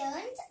 it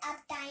turns up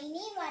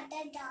tiny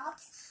water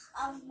drops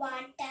of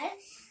water.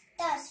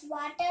 Thus,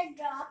 water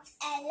drops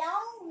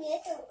along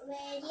with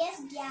various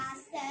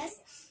gases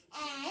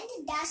and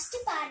dust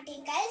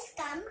particles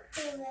come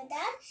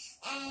together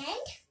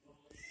and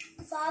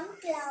form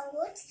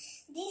clouds.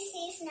 This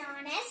is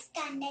known as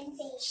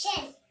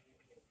condensation.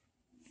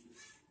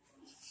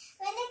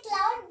 When a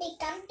cloud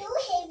becomes too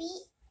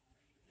heavy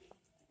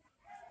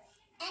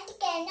and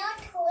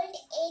cannot hold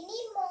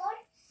any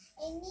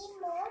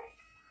more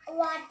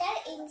water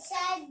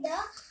inside the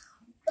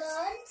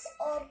burns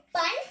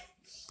open,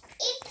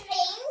 it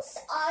rains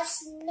or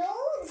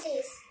snows.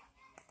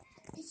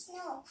 This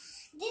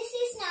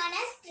is known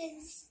as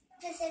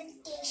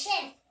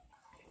precipitation.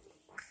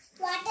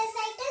 Water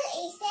cycle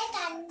is a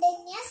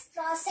continuous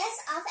process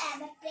of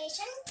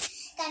evaporation,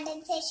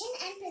 condensation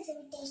and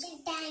precipitation.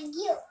 Thank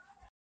you.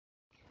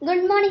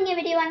 Good morning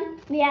everyone.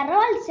 We are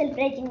all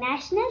celebrating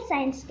National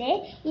Science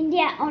Day,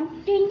 India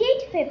on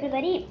 28th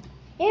February.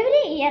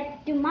 Every year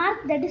to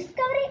mark the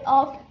discovery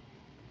of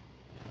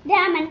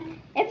Raman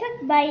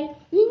effect by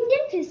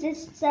Indian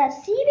physicist Sir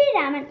C.V.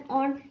 Raman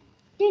on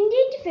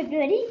 28th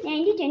February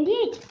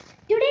 1928.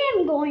 Today I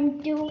am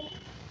going to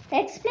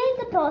explain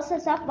the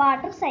process of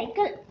water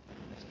cycle.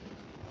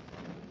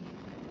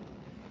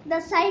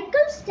 The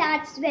cycle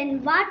starts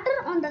when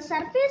water on the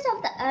surface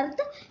of the earth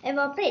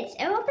evaporates.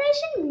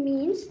 Evaporation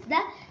means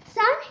the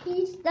sun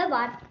heats the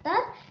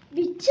water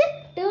which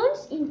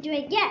turns into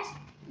a gas.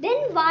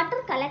 Then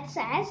water collects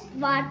as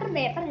water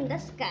vapor in the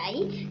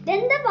sky.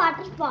 Then the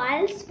water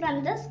falls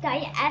from the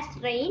sky as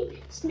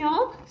rain,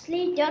 snow,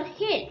 sleet or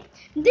hail.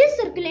 This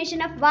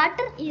circulation of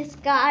water is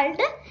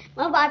called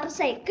a water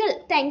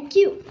cycle. Thank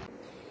you.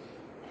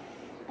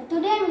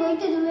 Today I am going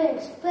to do an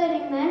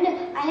experiment.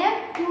 I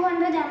have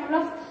 200 ml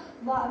of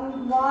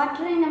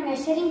water in a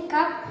measuring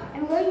cup. I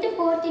am going to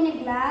pour it in a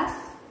glass.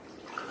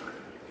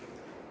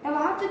 I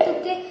want to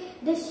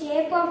take the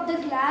shape of the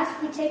glass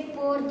which I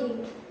poured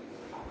in.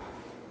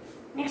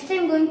 Next I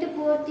am going to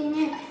pour it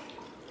in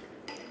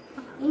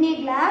a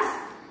glass.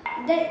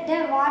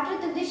 The water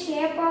to the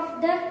shape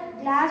of the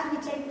glass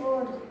which I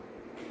poured.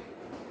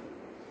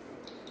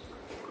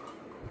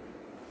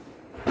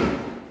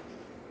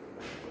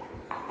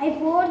 I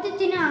poured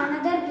it in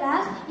another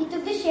glass. It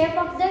took the shape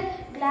of the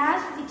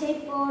glass which I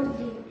poured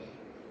in.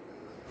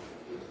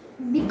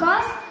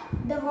 Because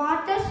the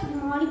water's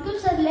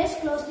molecules are less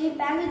closely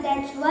packed,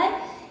 that's why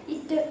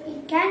it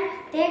can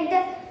take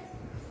the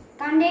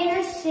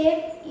container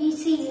shape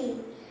easily.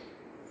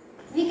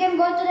 We can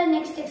go to the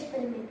next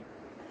experiment.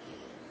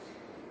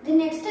 The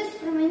next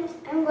experiment,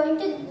 I am going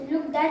to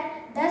look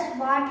that does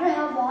water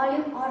have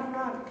volume or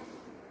not.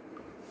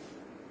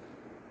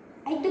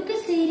 I took a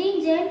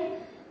syringe and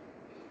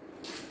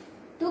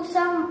took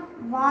some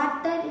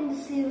water in the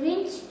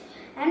syringe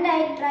and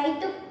I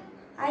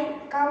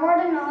covered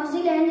a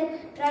nozzle and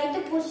tried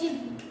to push it.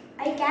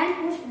 I can't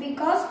push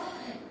because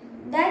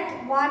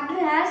that water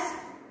has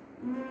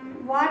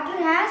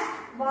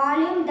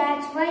volume,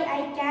 that's why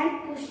I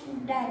can't push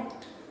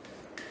that.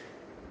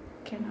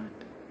 Cannot.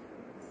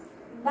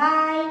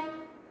 Bye.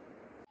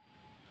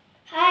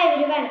 Hi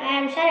everyone, I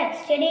am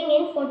Sharat, studying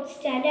in 4th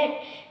standard.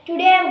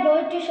 Today I am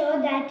going to show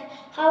that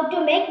how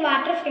to make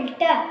water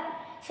filter.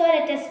 So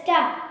let us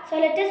start. So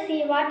let us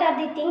see what are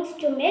the things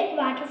to make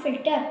water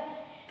filter.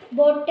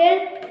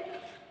 Bottle,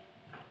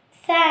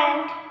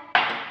 sand,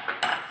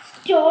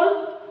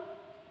 stone,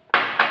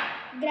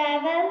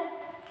 gravel,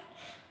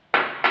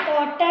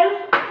 cotton,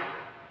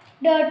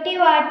 dirty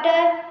water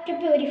to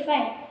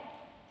purify.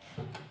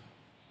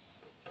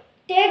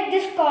 Take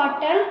this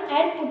cotton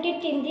and put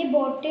it in the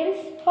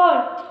bottle's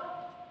hole.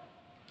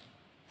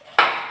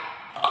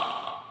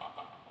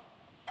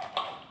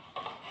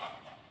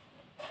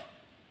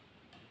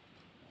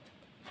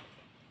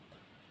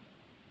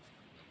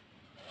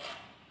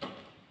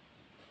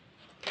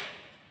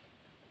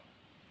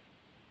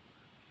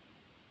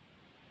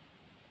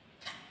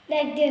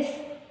 Like this.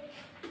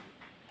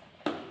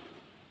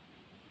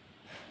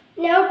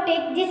 Now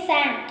take the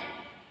sand.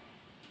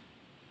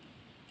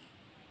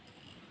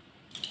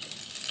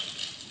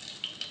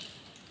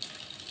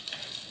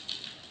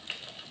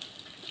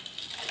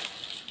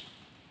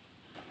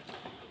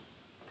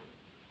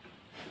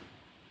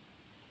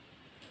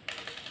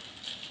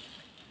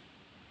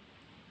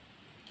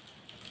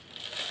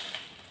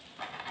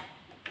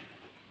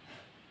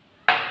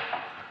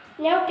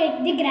 Now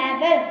take the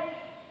gravel.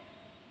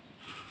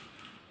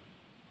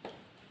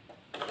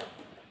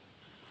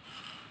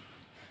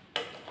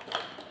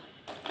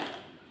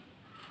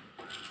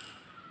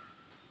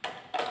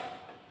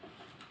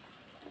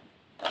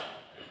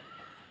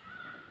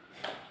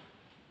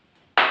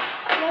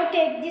 Now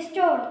take the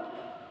stone.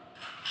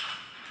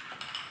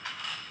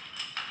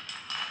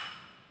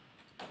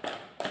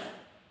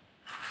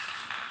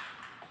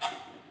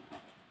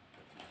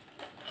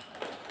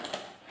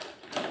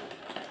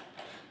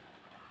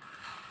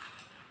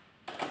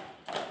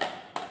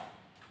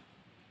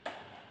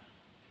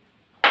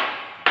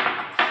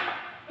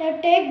 Now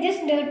take this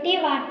dirty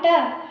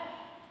water.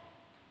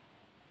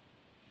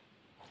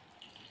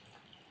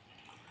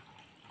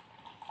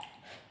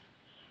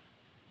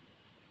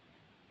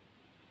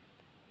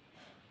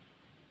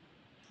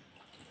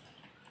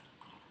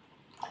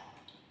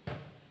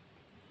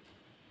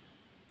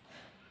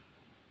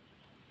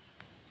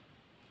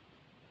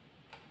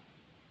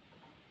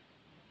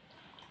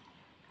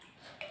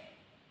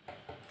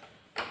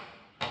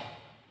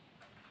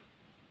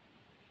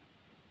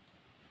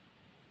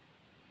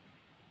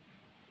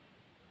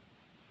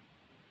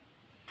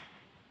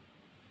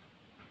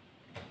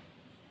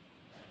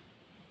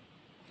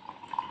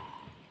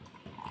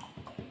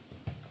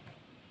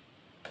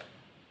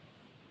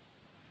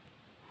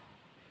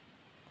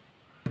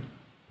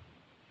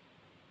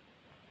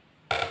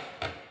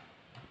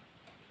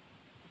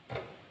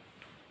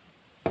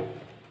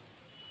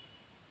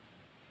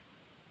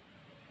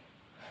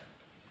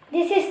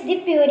 This is the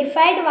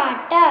purified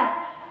water.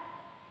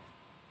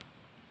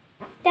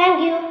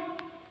 Thank you.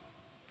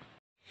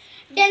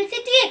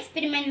 Density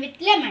experiment with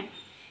lemon.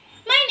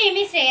 My name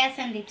is Shreya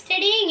Sandeep,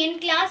 studying in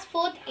class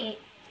 4th A.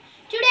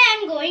 Today I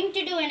am going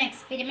to do an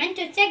experiment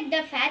to check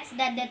the facts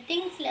that the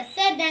things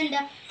lesser than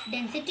the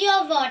density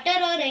of water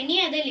or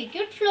any other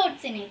liquid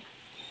floats in it.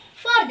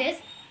 For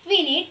this,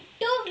 we need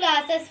 2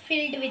 glasses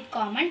filled with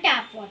common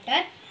tap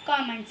water,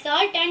 common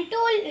salt and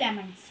 2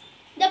 lemons.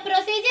 The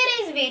procedure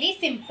is very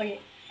simple.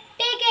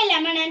 Take a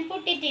lemon and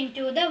put it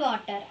into the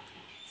water.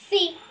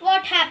 See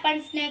what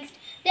happens next.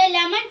 The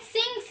lemon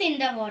sinks in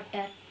the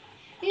water.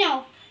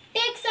 Now,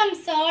 take some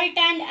salt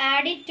and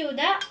add it to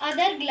the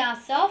other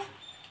glass of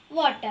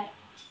water.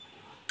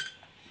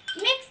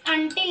 Mix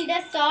until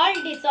the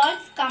salt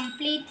dissolves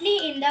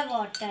completely in the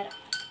water.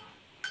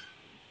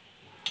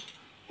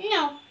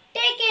 Now,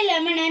 take a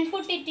lemon and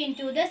put it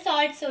into the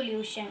salt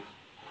solution.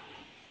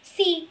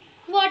 See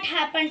what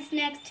happens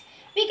next.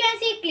 We can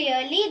see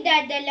clearly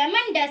that the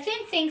lemon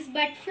doesn't sink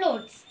but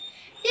floats.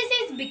 This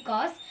is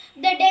because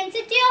the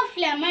density of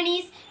lemon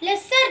is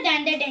lesser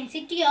than the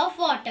density of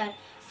water,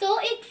 so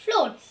it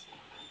floats.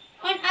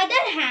 On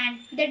other hand,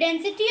 the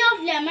density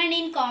of lemon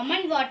in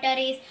common water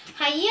is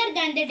higher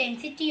than the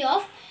density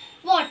of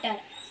water,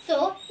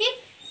 so it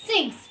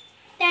sinks.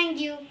 Thank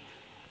you.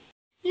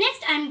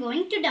 Next, I am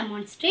going to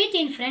demonstrate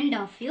in front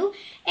of you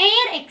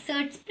air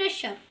exerts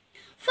pressure.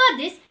 For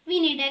this, we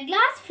need a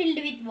glass filled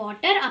with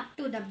water up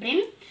to the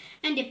brim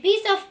and a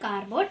piece of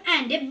cardboard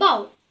and a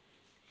bowl.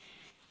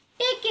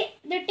 Take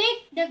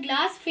the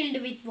glass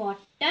filled with water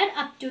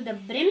up to the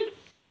brim.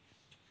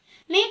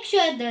 Make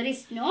sure there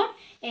is no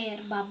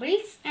air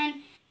bubbles, and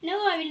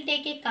now I will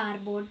take a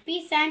cardboard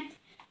piece and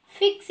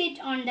fix it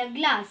on the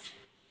glass.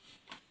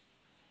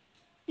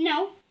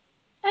 Now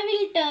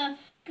I will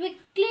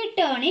quickly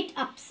turn it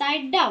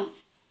upside down.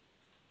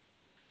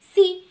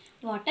 See,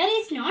 water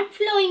is not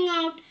flowing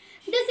out.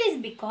 This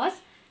is because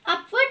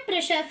upward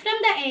pressure from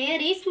the air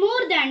is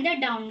more than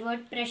the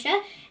downward pressure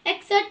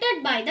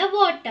exerted by the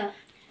water.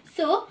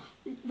 So,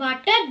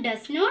 water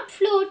does not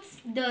float.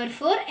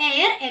 Therefore,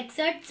 air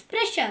exerts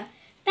pressure.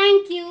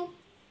 Thank you.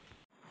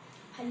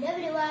 Hello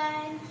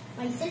everyone,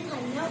 myself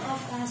Hanna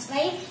of class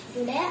 5.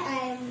 Today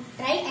I am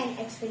trying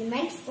an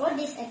experiment. For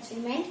this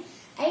experiment,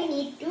 I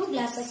need 2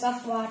 glasses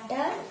of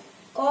water,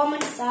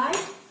 common salt,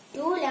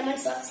 2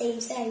 lemons of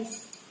same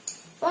size.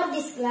 For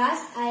this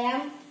glass, I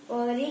am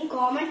pouring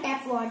common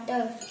tap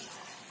water.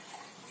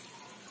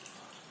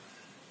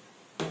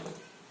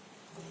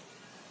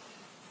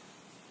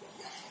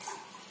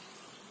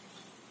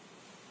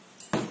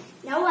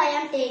 Now I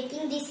am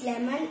taking this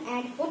lemon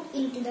and put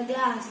into the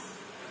glass.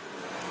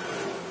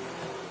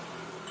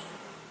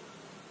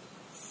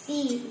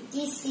 See, it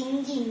is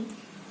singing.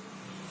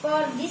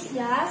 For this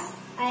glass,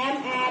 I am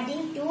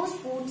adding 2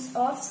 spoons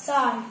of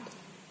salt.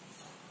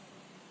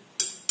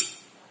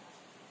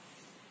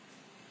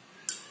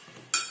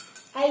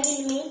 I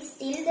will mix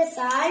till the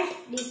salt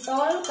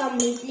dissolve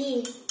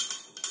completely.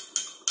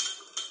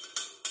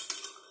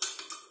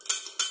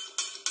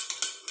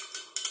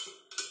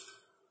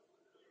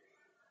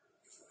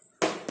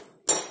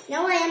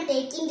 Now I am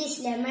taking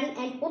this lemon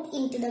and put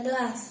into the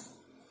glass.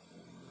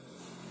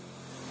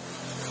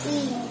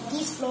 See, it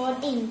is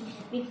floating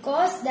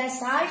because the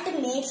salt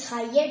makes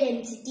higher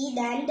density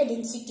than the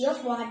density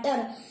of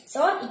water.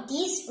 So it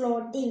is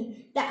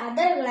floating. The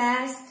other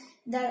glass,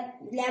 the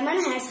lemon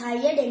has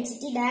higher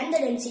density than the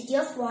density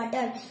of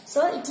water.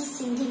 So it is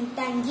sinking.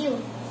 Thank you.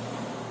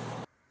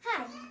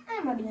 Hi, I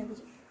am Abhinav.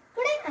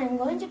 Today I am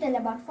going to tell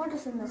about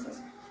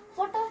photosynthesis.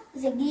 Photo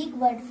is a Greek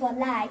word for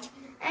light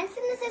and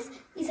synthesis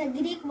is a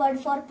Greek word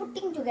for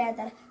putting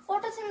together.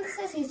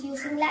 Photosynthesis is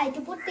using light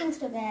to put things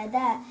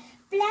together.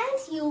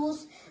 Plants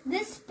use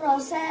this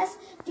process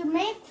to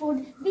make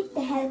food with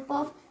the help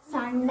of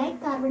sunlight,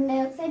 carbon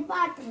dioxide,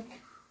 water.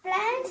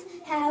 Plants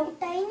have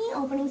tiny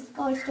openings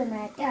called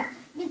stomata,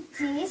 which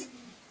is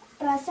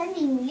present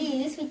in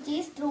leaves, which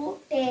is through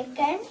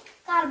taken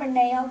carbon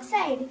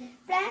dioxide.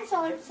 Plants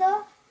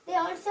also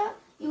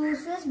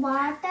uses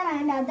water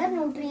and other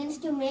nutrients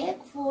to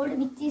make food,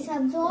 which is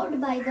absorbed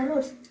by the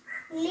roots.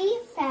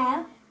 Leaves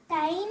have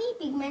tiny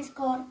pigments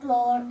called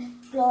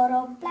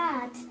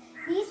chloroplasts.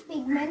 These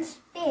pigments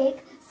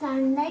take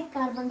sunlight,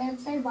 carbon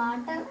dioxide,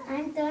 water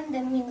and turn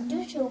them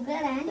into sugar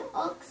and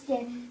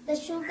oxygen. The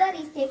sugar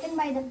is taken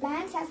by the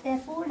plants as their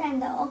food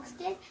and the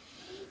oxygen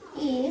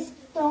is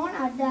thrown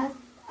out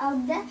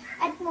the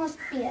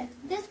atmosphere.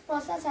 This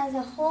process as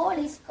a whole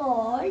is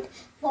called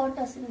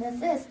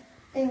photosynthesis.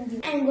 Thank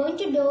you. I am going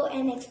to do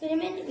an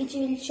experiment which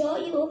will show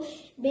you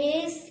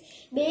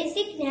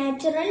basic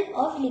natural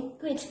of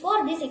liquids.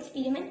 For this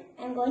experiment,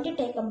 I am going to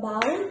take a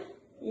bowl,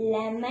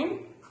 lemon,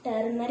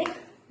 turmeric,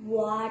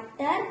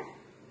 water,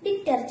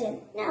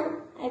 detergent. Now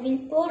I will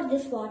pour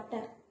this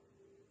water.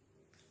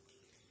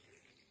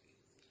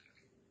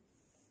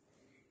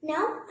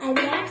 Now I will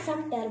add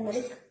some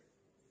turmeric.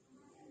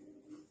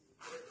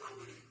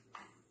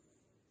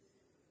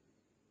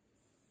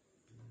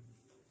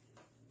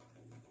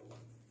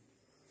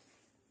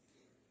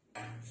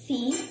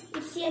 See,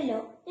 it's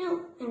yellow. Now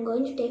I am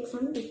going to take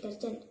some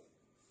detergent.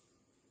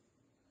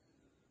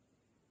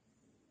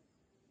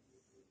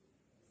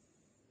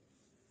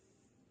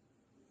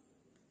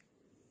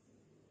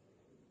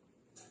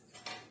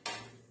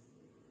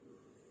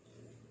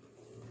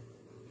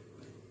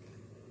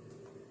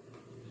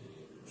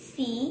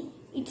 See,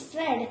 it's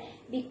red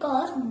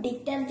because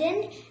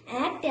detergent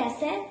acts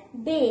as a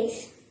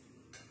base.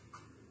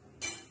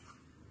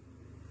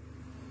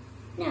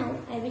 Now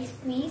I will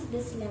squeeze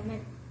this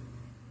lemon.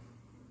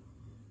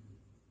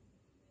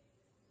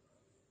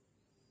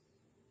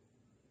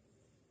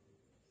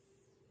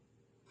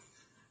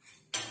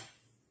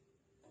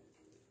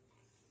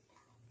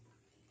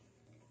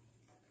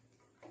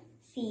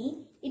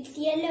 See, it's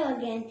yellow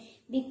again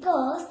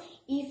because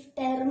if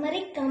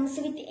turmeric comes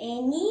with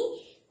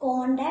any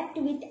contact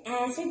with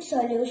acid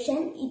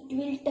solution, it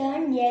will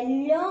turn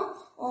yellow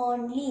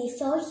only.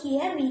 So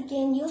here we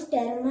can use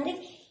turmeric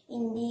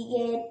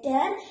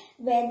indicator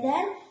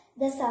whether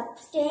the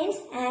substance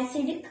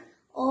acidic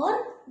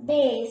or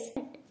base.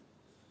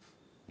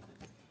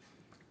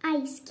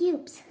 Ice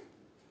cubes,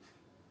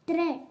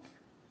 thread,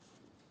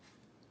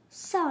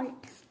 salt.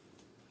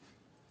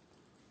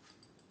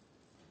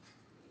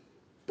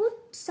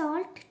 Put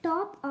salt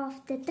top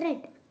of the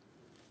thread.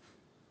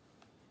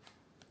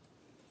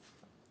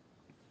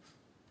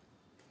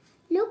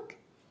 Look,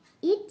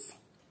 it's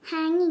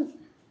hanging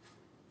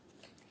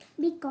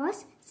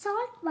because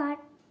salt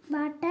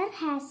water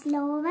has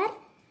lower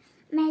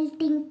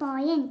melting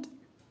point.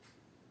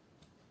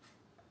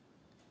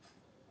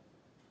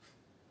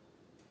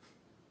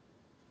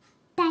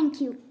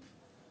 Thank you.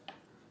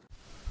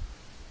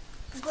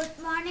 Good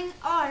morning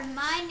all.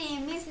 My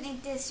name is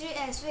Thrissur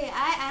SV.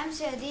 I am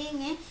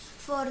studying in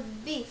 4th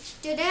B.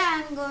 Today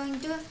I am going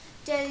to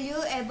tell you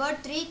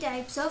about 3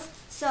 types of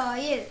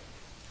soil.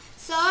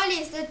 Soil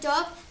is the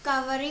top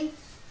covering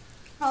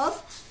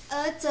of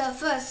Earth's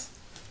surface.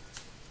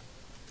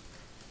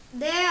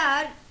 They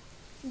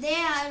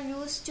are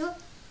used to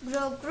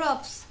grow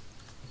crops.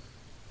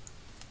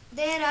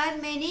 There are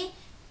many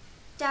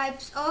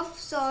types of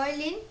soil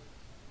in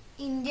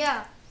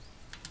India.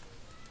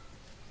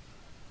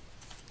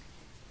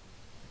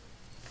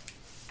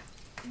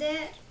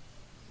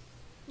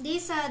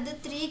 These are the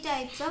 3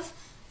 types of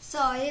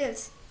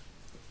soils.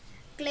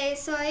 clay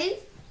soil,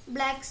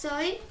 black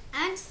soil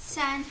and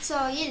sand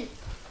soil.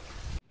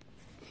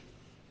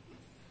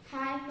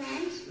 Hi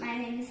friends, my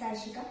name is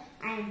Ashika.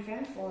 I am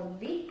from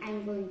 4B. I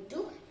am going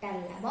to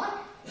tell about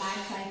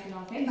life cycle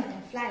of a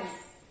butterfly.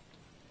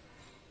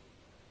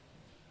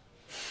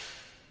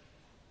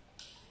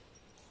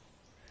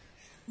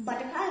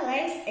 Butterfly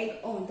lays egg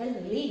on the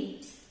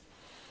leaves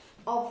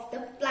of the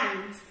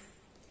plants.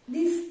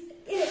 These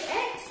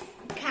eggs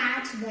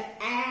catch the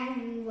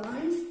young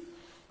ones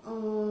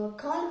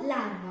called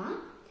larvae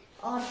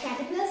or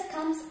caterpillars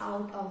comes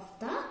out of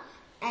the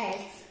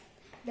eggs.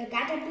 The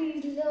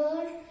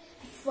caterpillar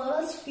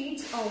first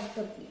feeds off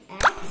the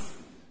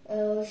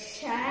eggs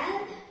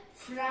shell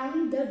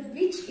from the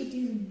which it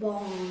is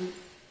born.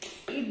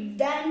 It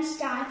then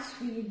starts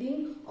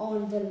feeding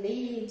on the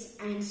leaves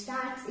and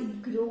starts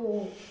it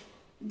grow.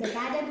 The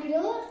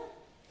caterpillar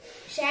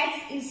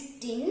sheds its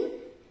skin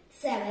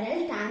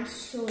several times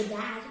so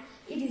that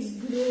it is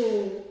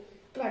grow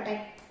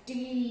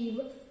protective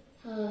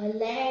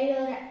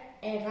layer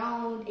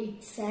around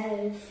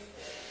itself.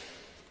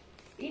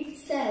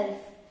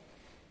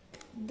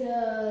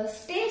 The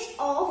stage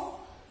of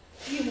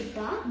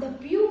pupa. The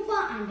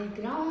pupa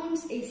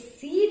undergoes a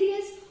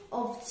series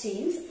of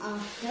changes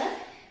after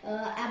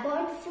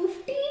about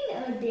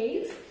 15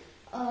 days.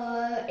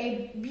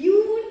 A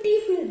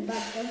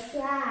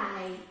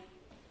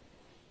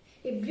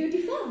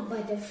beautiful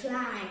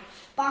butterfly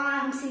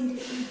pumps into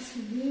its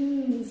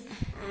wings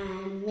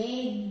and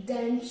makes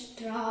them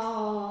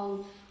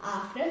strong.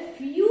 After a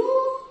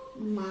few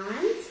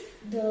months,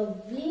 the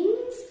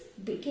wings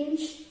become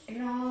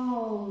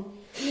strong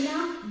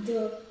enough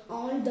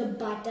the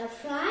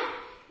butterfly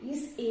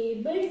is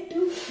able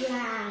to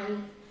fly.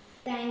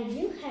 Thank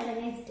you. Have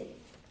a nice day.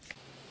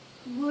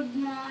 Good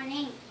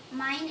morning.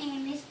 My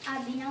name is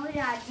Abhinav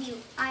Rajiv.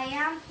 I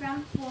am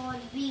from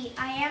 4B.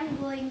 I am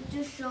going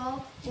to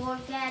show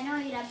volcano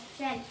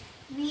eruption.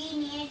 We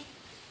need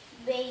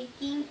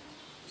baking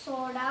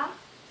soda,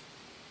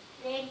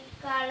 red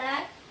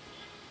color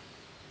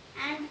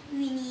and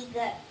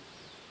vinegar.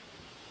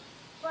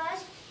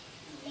 First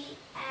we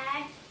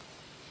add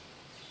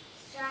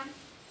some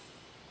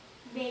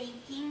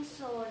baking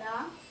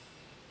soda.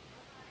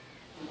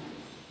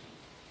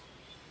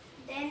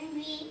 Then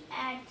we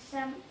add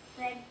some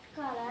red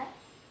color.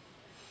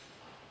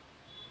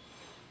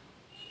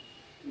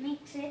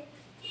 Mix it.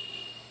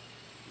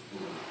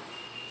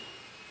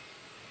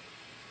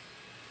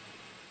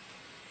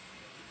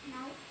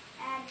 Now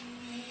add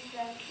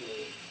vinegar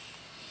please.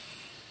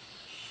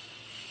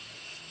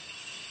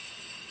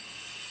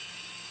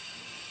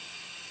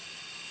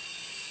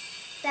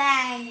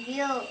 Thank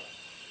you.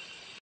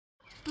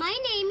 My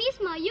name is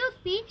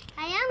Mayupi.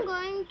 I am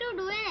going to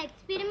do an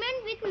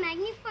experiment with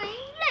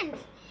magnifying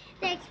lens.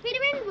 The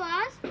experiment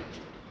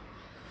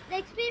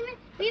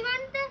we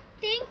want to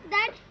think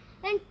that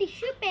then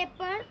tissue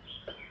paper,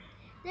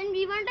 then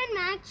we want a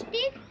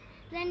matchstick,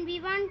 then we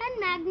want a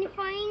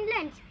magnifying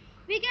lens.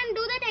 We can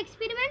do that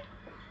experiment.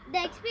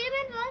 The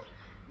experiment was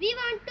we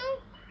want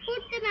to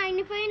put the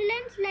magnifying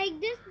lens like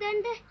this,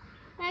 then the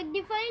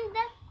magnifying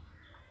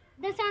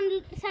the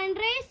sun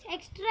rays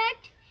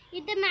extract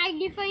with the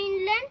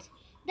magnifying lens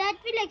that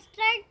will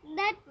extract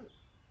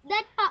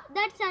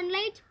that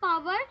sunlight's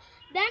power,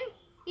 then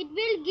it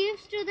will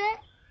gives to the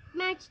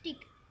matchstick.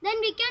 Then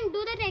we can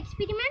do that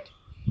experiment.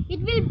 It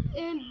will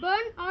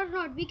burn or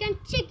not. We can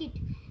check it.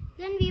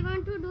 Then we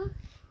want to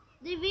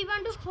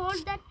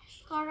hold that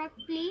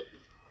correctly.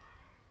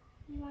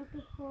 We want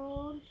to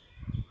hold.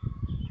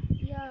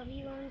 Yeah,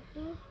 we want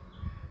to.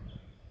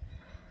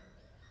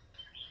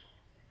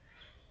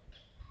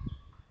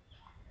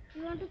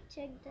 We want to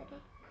check that.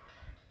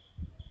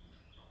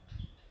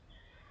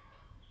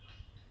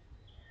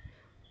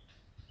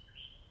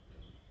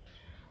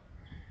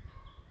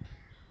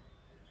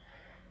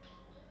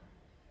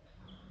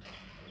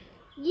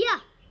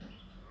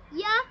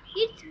 Yeah,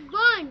 it's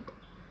burnt.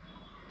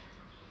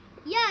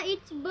 Yeah,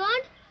 it's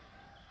burnt.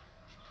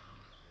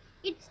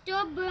 It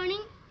stopped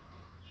burning.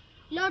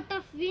 Lot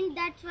of wind.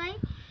 That's why.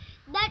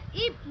 But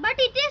it's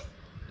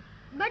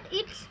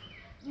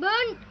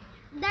burnt.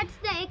 That's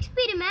the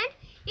experiment.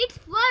 It's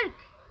work.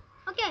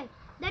 Okay,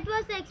 that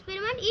was the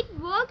experiment. It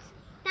works.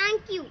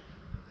 Thank you.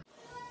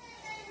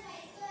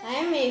 I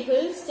am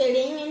Mehul,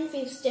 studying in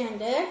 5th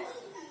standard.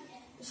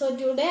 So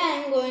today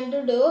I am going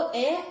to do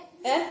a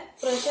earth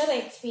pressure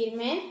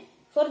experiment.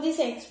 For this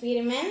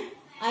experiment,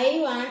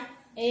 I want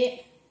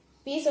a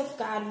piece of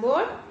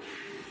cardboard,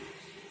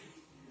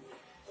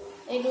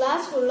 a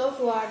glass full of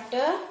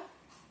water.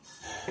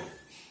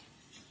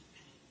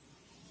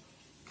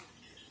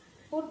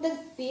 Put the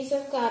piece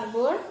of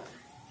cardboard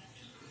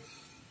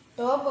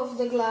top of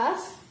the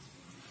glass,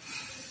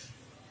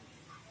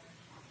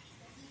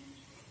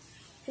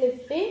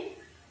 flip it,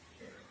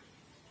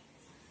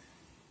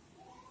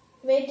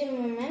 wait a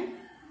moment,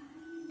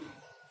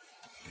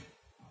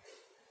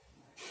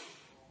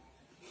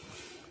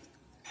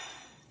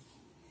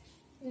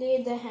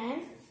 lay the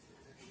hand,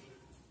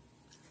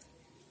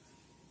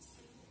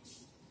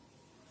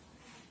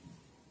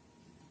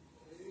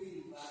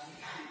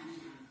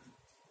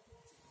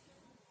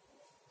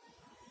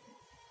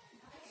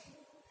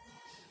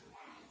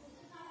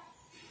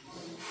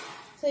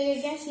 So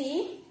you can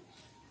see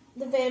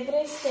the paper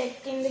is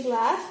stuck in the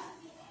glass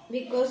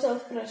because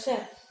of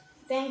pressure.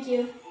 Thank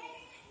you.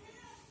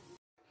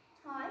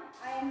 Hi,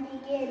 I am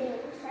PK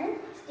Devotion,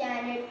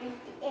 Standard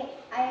 50A.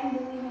 I am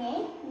doing a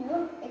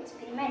new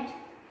experiment.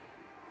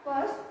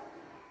 First,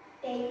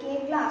 take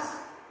a glass.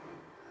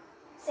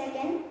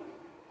 Second,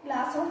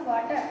 glass of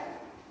water.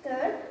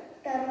 Third,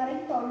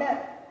 turmeric powder.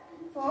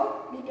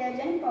 Fourth,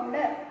 detergent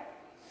powder.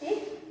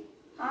 Fifth,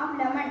 half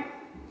lemon.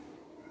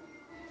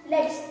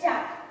 Let's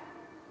start.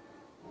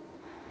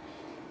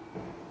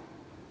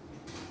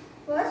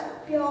 First,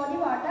 pour the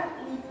water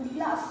into the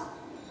glass.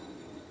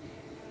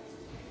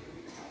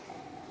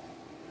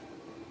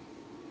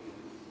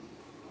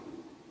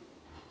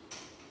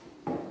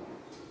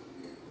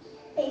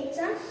 Take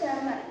some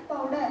turmeric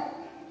powder.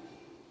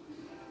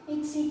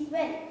 Mix it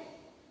well.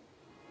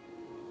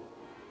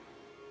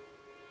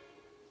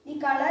 The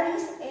color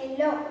is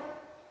yellow.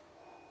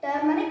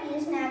 Turmeric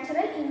is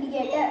natural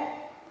indicator.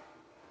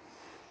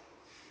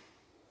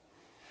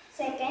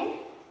 Second,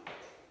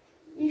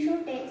 you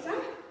should take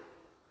some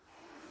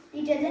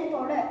detergent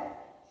powder.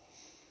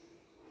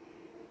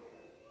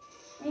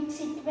 Mix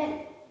it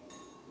well.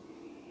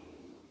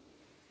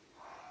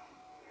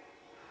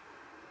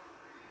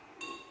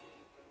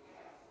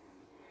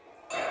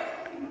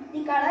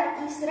 The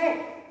color is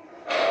red.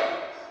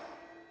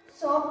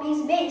 Soap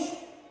is beige.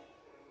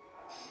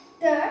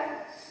 Third,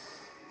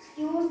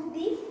 squeeze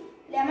the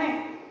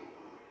lemon.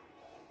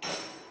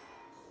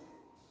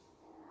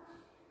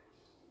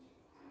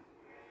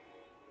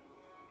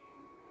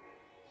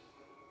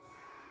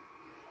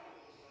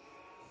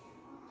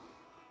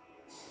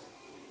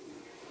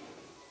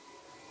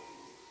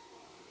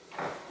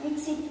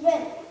 Mix it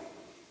well.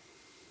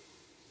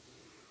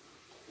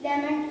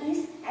 Lemon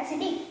is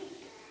acidic.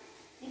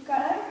 The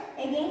color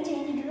again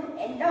changed to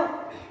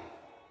yellow.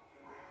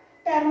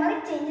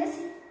 Turmeric changes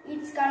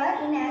its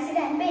color in acid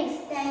and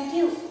base. Thank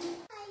you.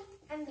 Hi,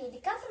 I'm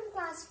Vedika from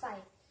class 5.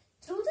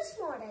 Through this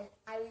model,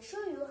 I will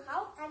show you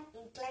how an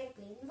inclined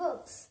plane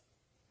works.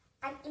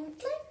 An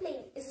inclined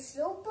plane is a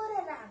slope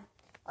or a ramp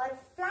or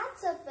a flat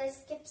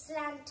surface kept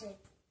slanted.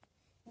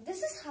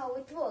 This is how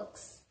it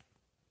works.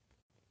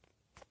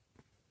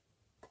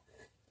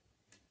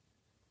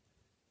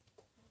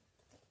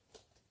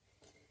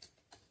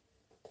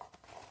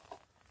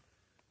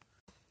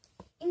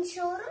 In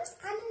showrooms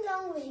and in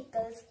long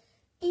vehicles,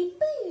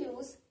 people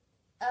use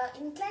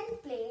an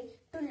inclined plane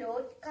to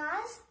load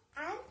cars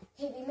and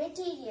heavy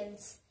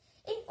materials.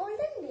 In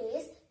olden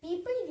days,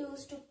 people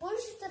used to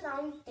push the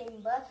round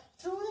timber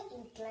through the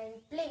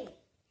inclined plane.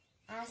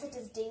 As it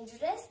is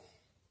dangerous,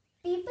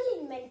 people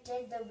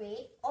invented the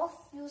way of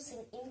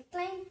using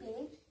inclined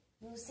plane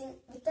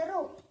with a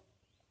rope.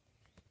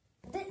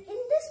 In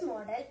this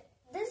model,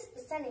 this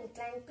is an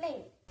inclined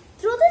plane.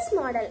 Through this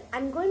model, I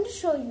am going to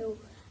show you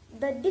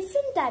the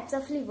different types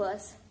of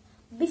levers.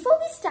 Before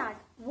we start,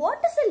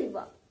 what is a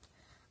lever?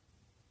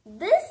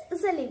 This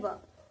is a lever.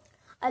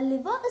 A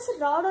lever is a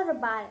rod or a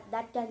bar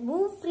that can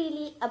move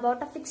freely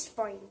about a fixed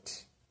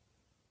point.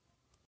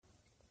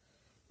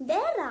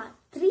 There are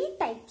 3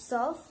 types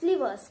of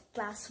levers: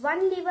 class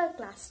 1 lever,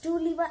 class 2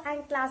 lever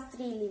and class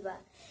 3 lever.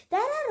 There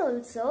are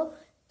also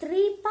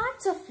 3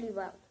 parts of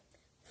lever: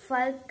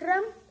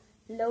 fulcrum,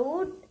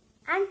 load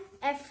and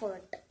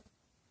effort.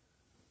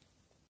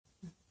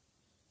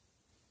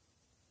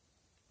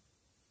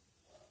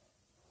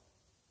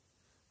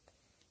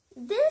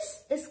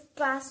 This is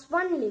class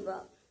 1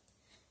 lever.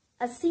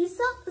 A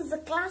seesaw is a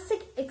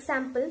classic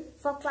example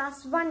for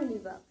class 1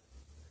 lever.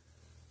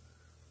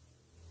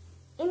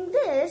 In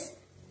this,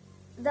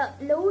 the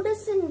load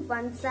is in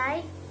one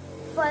side,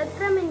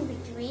 fulcrum in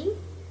between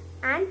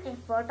and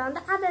effort on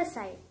the other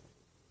side.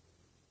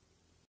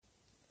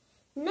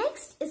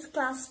 Next is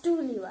class 2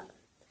 lever.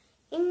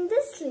 In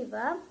this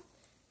lever,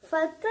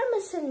 fulcrum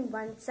is in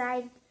one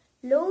side,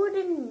 load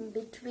in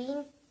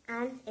between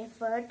and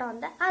effort on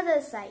the other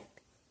side.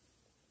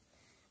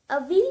 A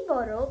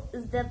wheelbarrow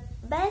is the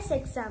best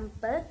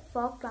example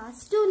for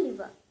class 2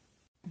 lever.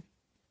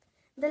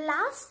 The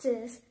last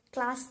is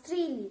class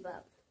 3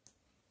 lever.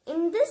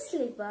 In this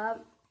lever,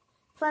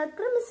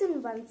 fulcrum is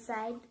in one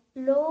side,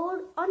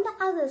 load on the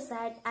other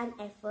side and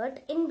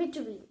effort in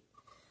between.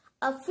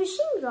 A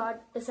fishing rod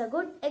is a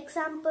good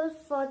example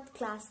for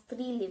class 3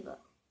 lever.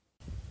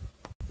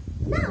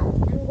 Now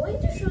I am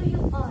going to show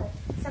you all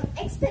some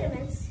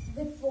experiments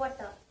with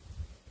water.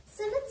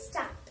 So let's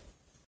start.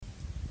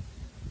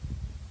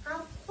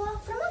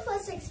 From our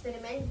first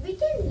experiment, we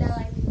can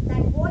learn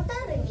that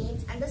water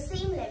remains at the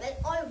same level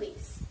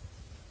always.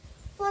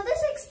 For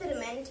this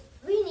experiment,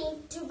 we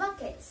need 2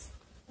 buckets.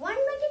 One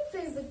bucket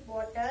filled with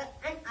water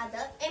and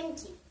other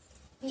empty.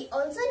 We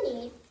also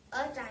need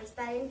a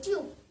transparent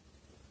tube.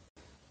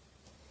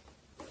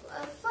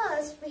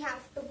 First, we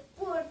have to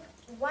put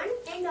one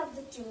end of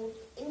the tube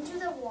into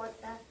the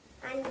water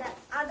and the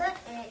other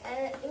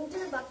end into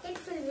the bucket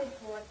filled with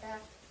water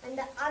and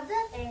the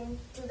other end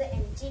to the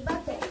empty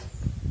bucket.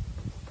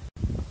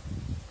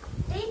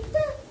 Take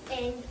the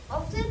end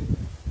of the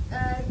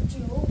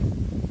tube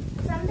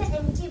from the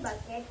empty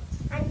bucket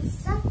and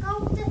suck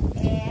out the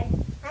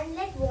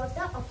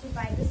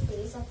occupy the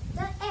space of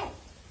the air.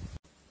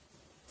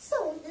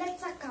 So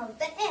let's suck out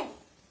the air.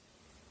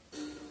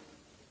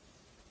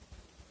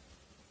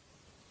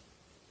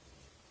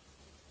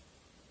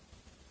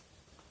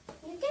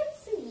 You can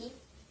see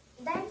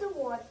that the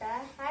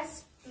water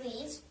has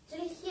reached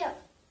till here.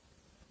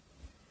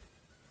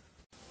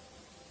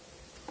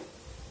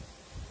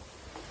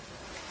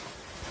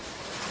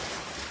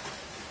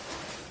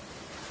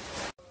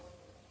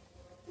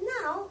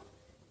 Now,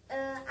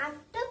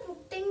 after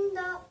putting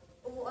the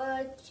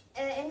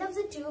end of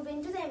the tube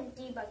into the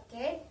empty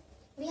bucket,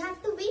 we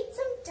have to wait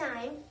some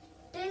time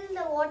till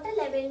the water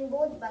level in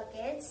both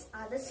buckets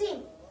are the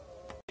same.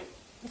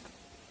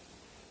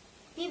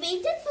 We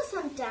waited for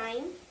some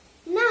time.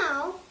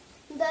 Now,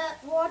 the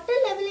water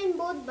level in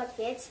both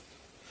buckets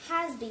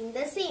has been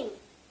the same.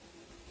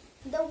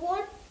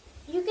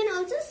 You can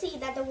also see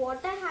that the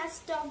water has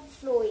stopped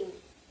flowing.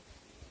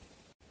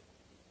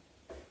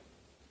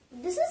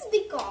 This is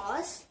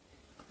because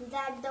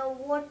that the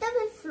water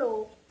will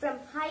flow from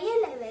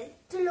higher level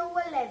to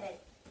lower level,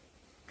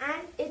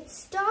 and it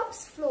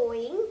stops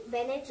flowing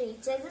when it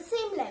reaches the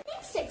same level.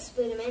 Next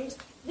experiment,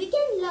 we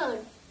can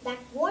learn that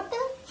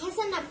water has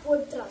an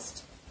upward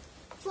thrust.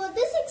 For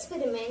this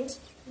experiment,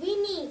 we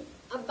need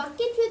a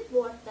bucket with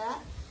water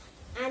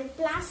and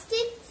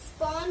plastic,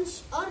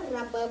 sponge or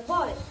rubber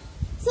ball.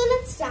 So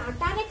let's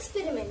start our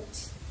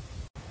experiment.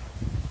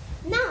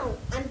 Now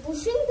I'm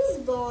pushing this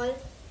ball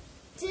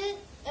till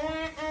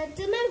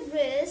my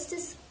wrist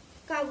is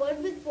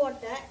covered with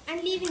water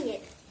and leaving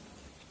it.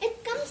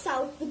 It comes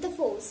out with the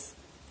force.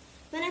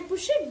 When I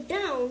push it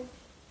down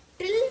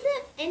till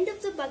the end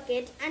of the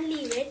bucket and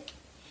leave it,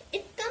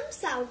 it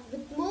comes out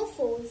with more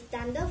force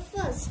than the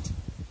first.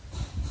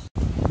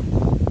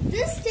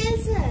 This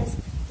tells us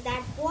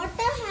that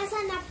water has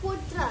an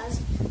upward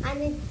thrust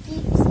and it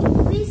keeps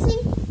increasing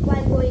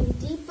while going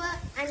deeper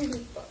and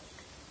deeper.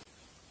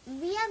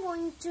 We are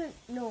going to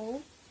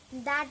know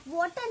that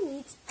water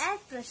needs air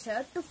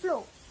pressure to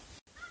flow.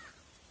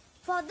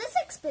 For this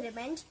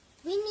experiment,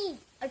 we need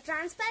a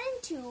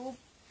transparent tube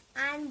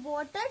and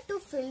water to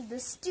fill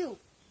this tube.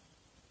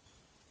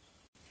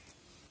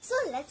 So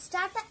let's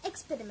start the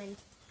experiment.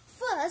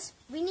 First,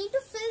 we need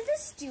to fill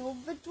this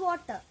tube with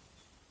water.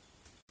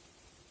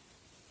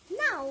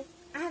 Now,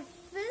 I have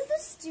filled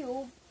this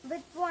tube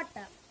with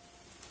water.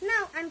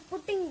 Now, I am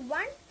putting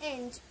one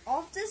end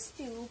of this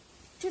tube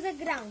to the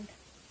ground.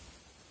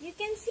 You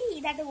can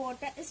see that the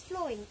water is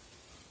flowing.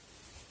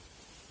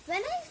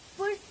 When I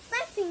put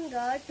my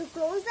finger to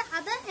close the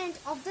other end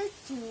of the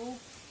tube,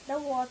 the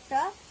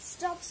water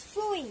stops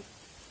flowing.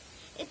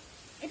 It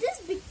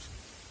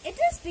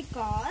is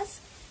because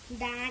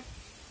that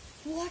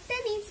water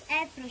needs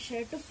air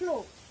pressure to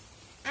flow.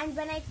 And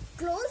when I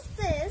close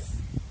this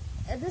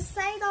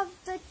side of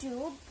the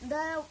tube,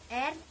 the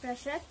air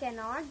pressure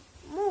cannot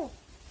move.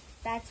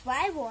 That's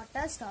why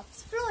water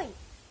stops flowing.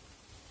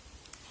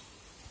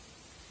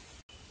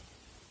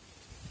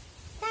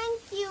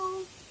 Thank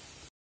you.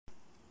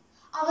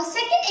 Our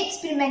second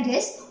experiment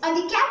is on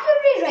the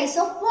capillary rise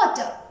of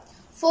water.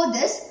 For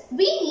this,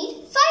 we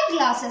need 5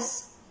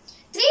 glasses.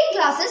 3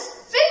 glasses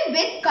filled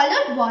with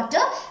colored water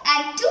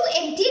and 2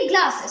 empty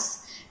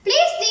glasses.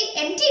 Place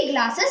the empty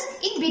glasses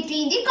in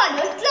between the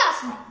colored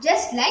glasses,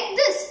 just like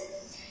this.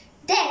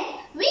 Then,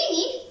 we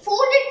need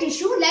folded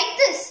tissue like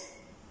this.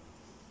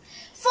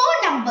 4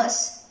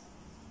 numbers.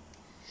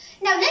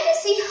 Now, let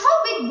us see how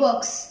it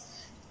works.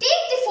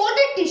 Take the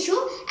folded tissue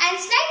and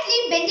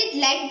slightly bend it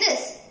like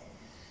this.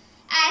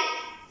 And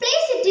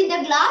place it in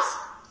the glass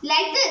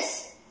like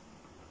this.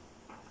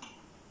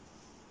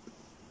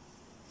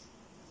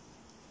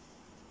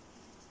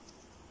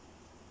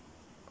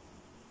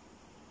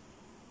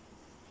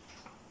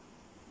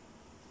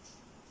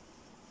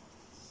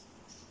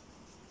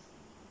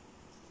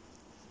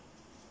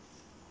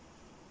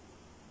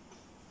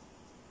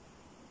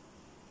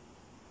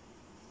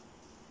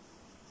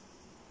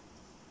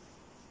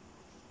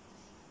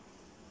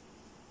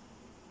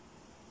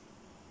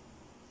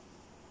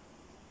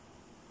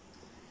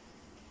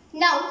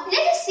 Now,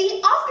 let us see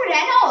after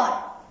an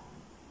hour.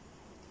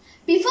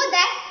 Before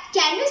that,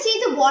 can you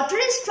see the water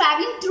is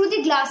traveling through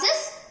the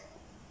glasses?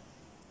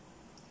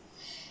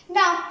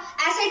 Now,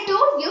 as I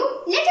told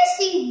you, let us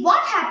see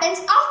what happens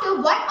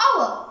after 1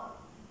 hour.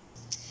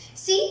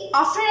 See,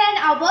 after an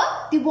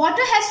hour, the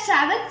water has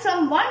travelled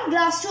from one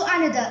glass to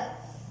another.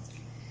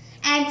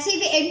 And see,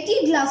 the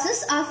empty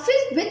glasses are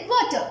filled with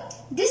water.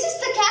 This is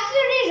the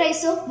capillary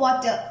rise of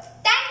water.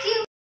 Thank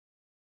you.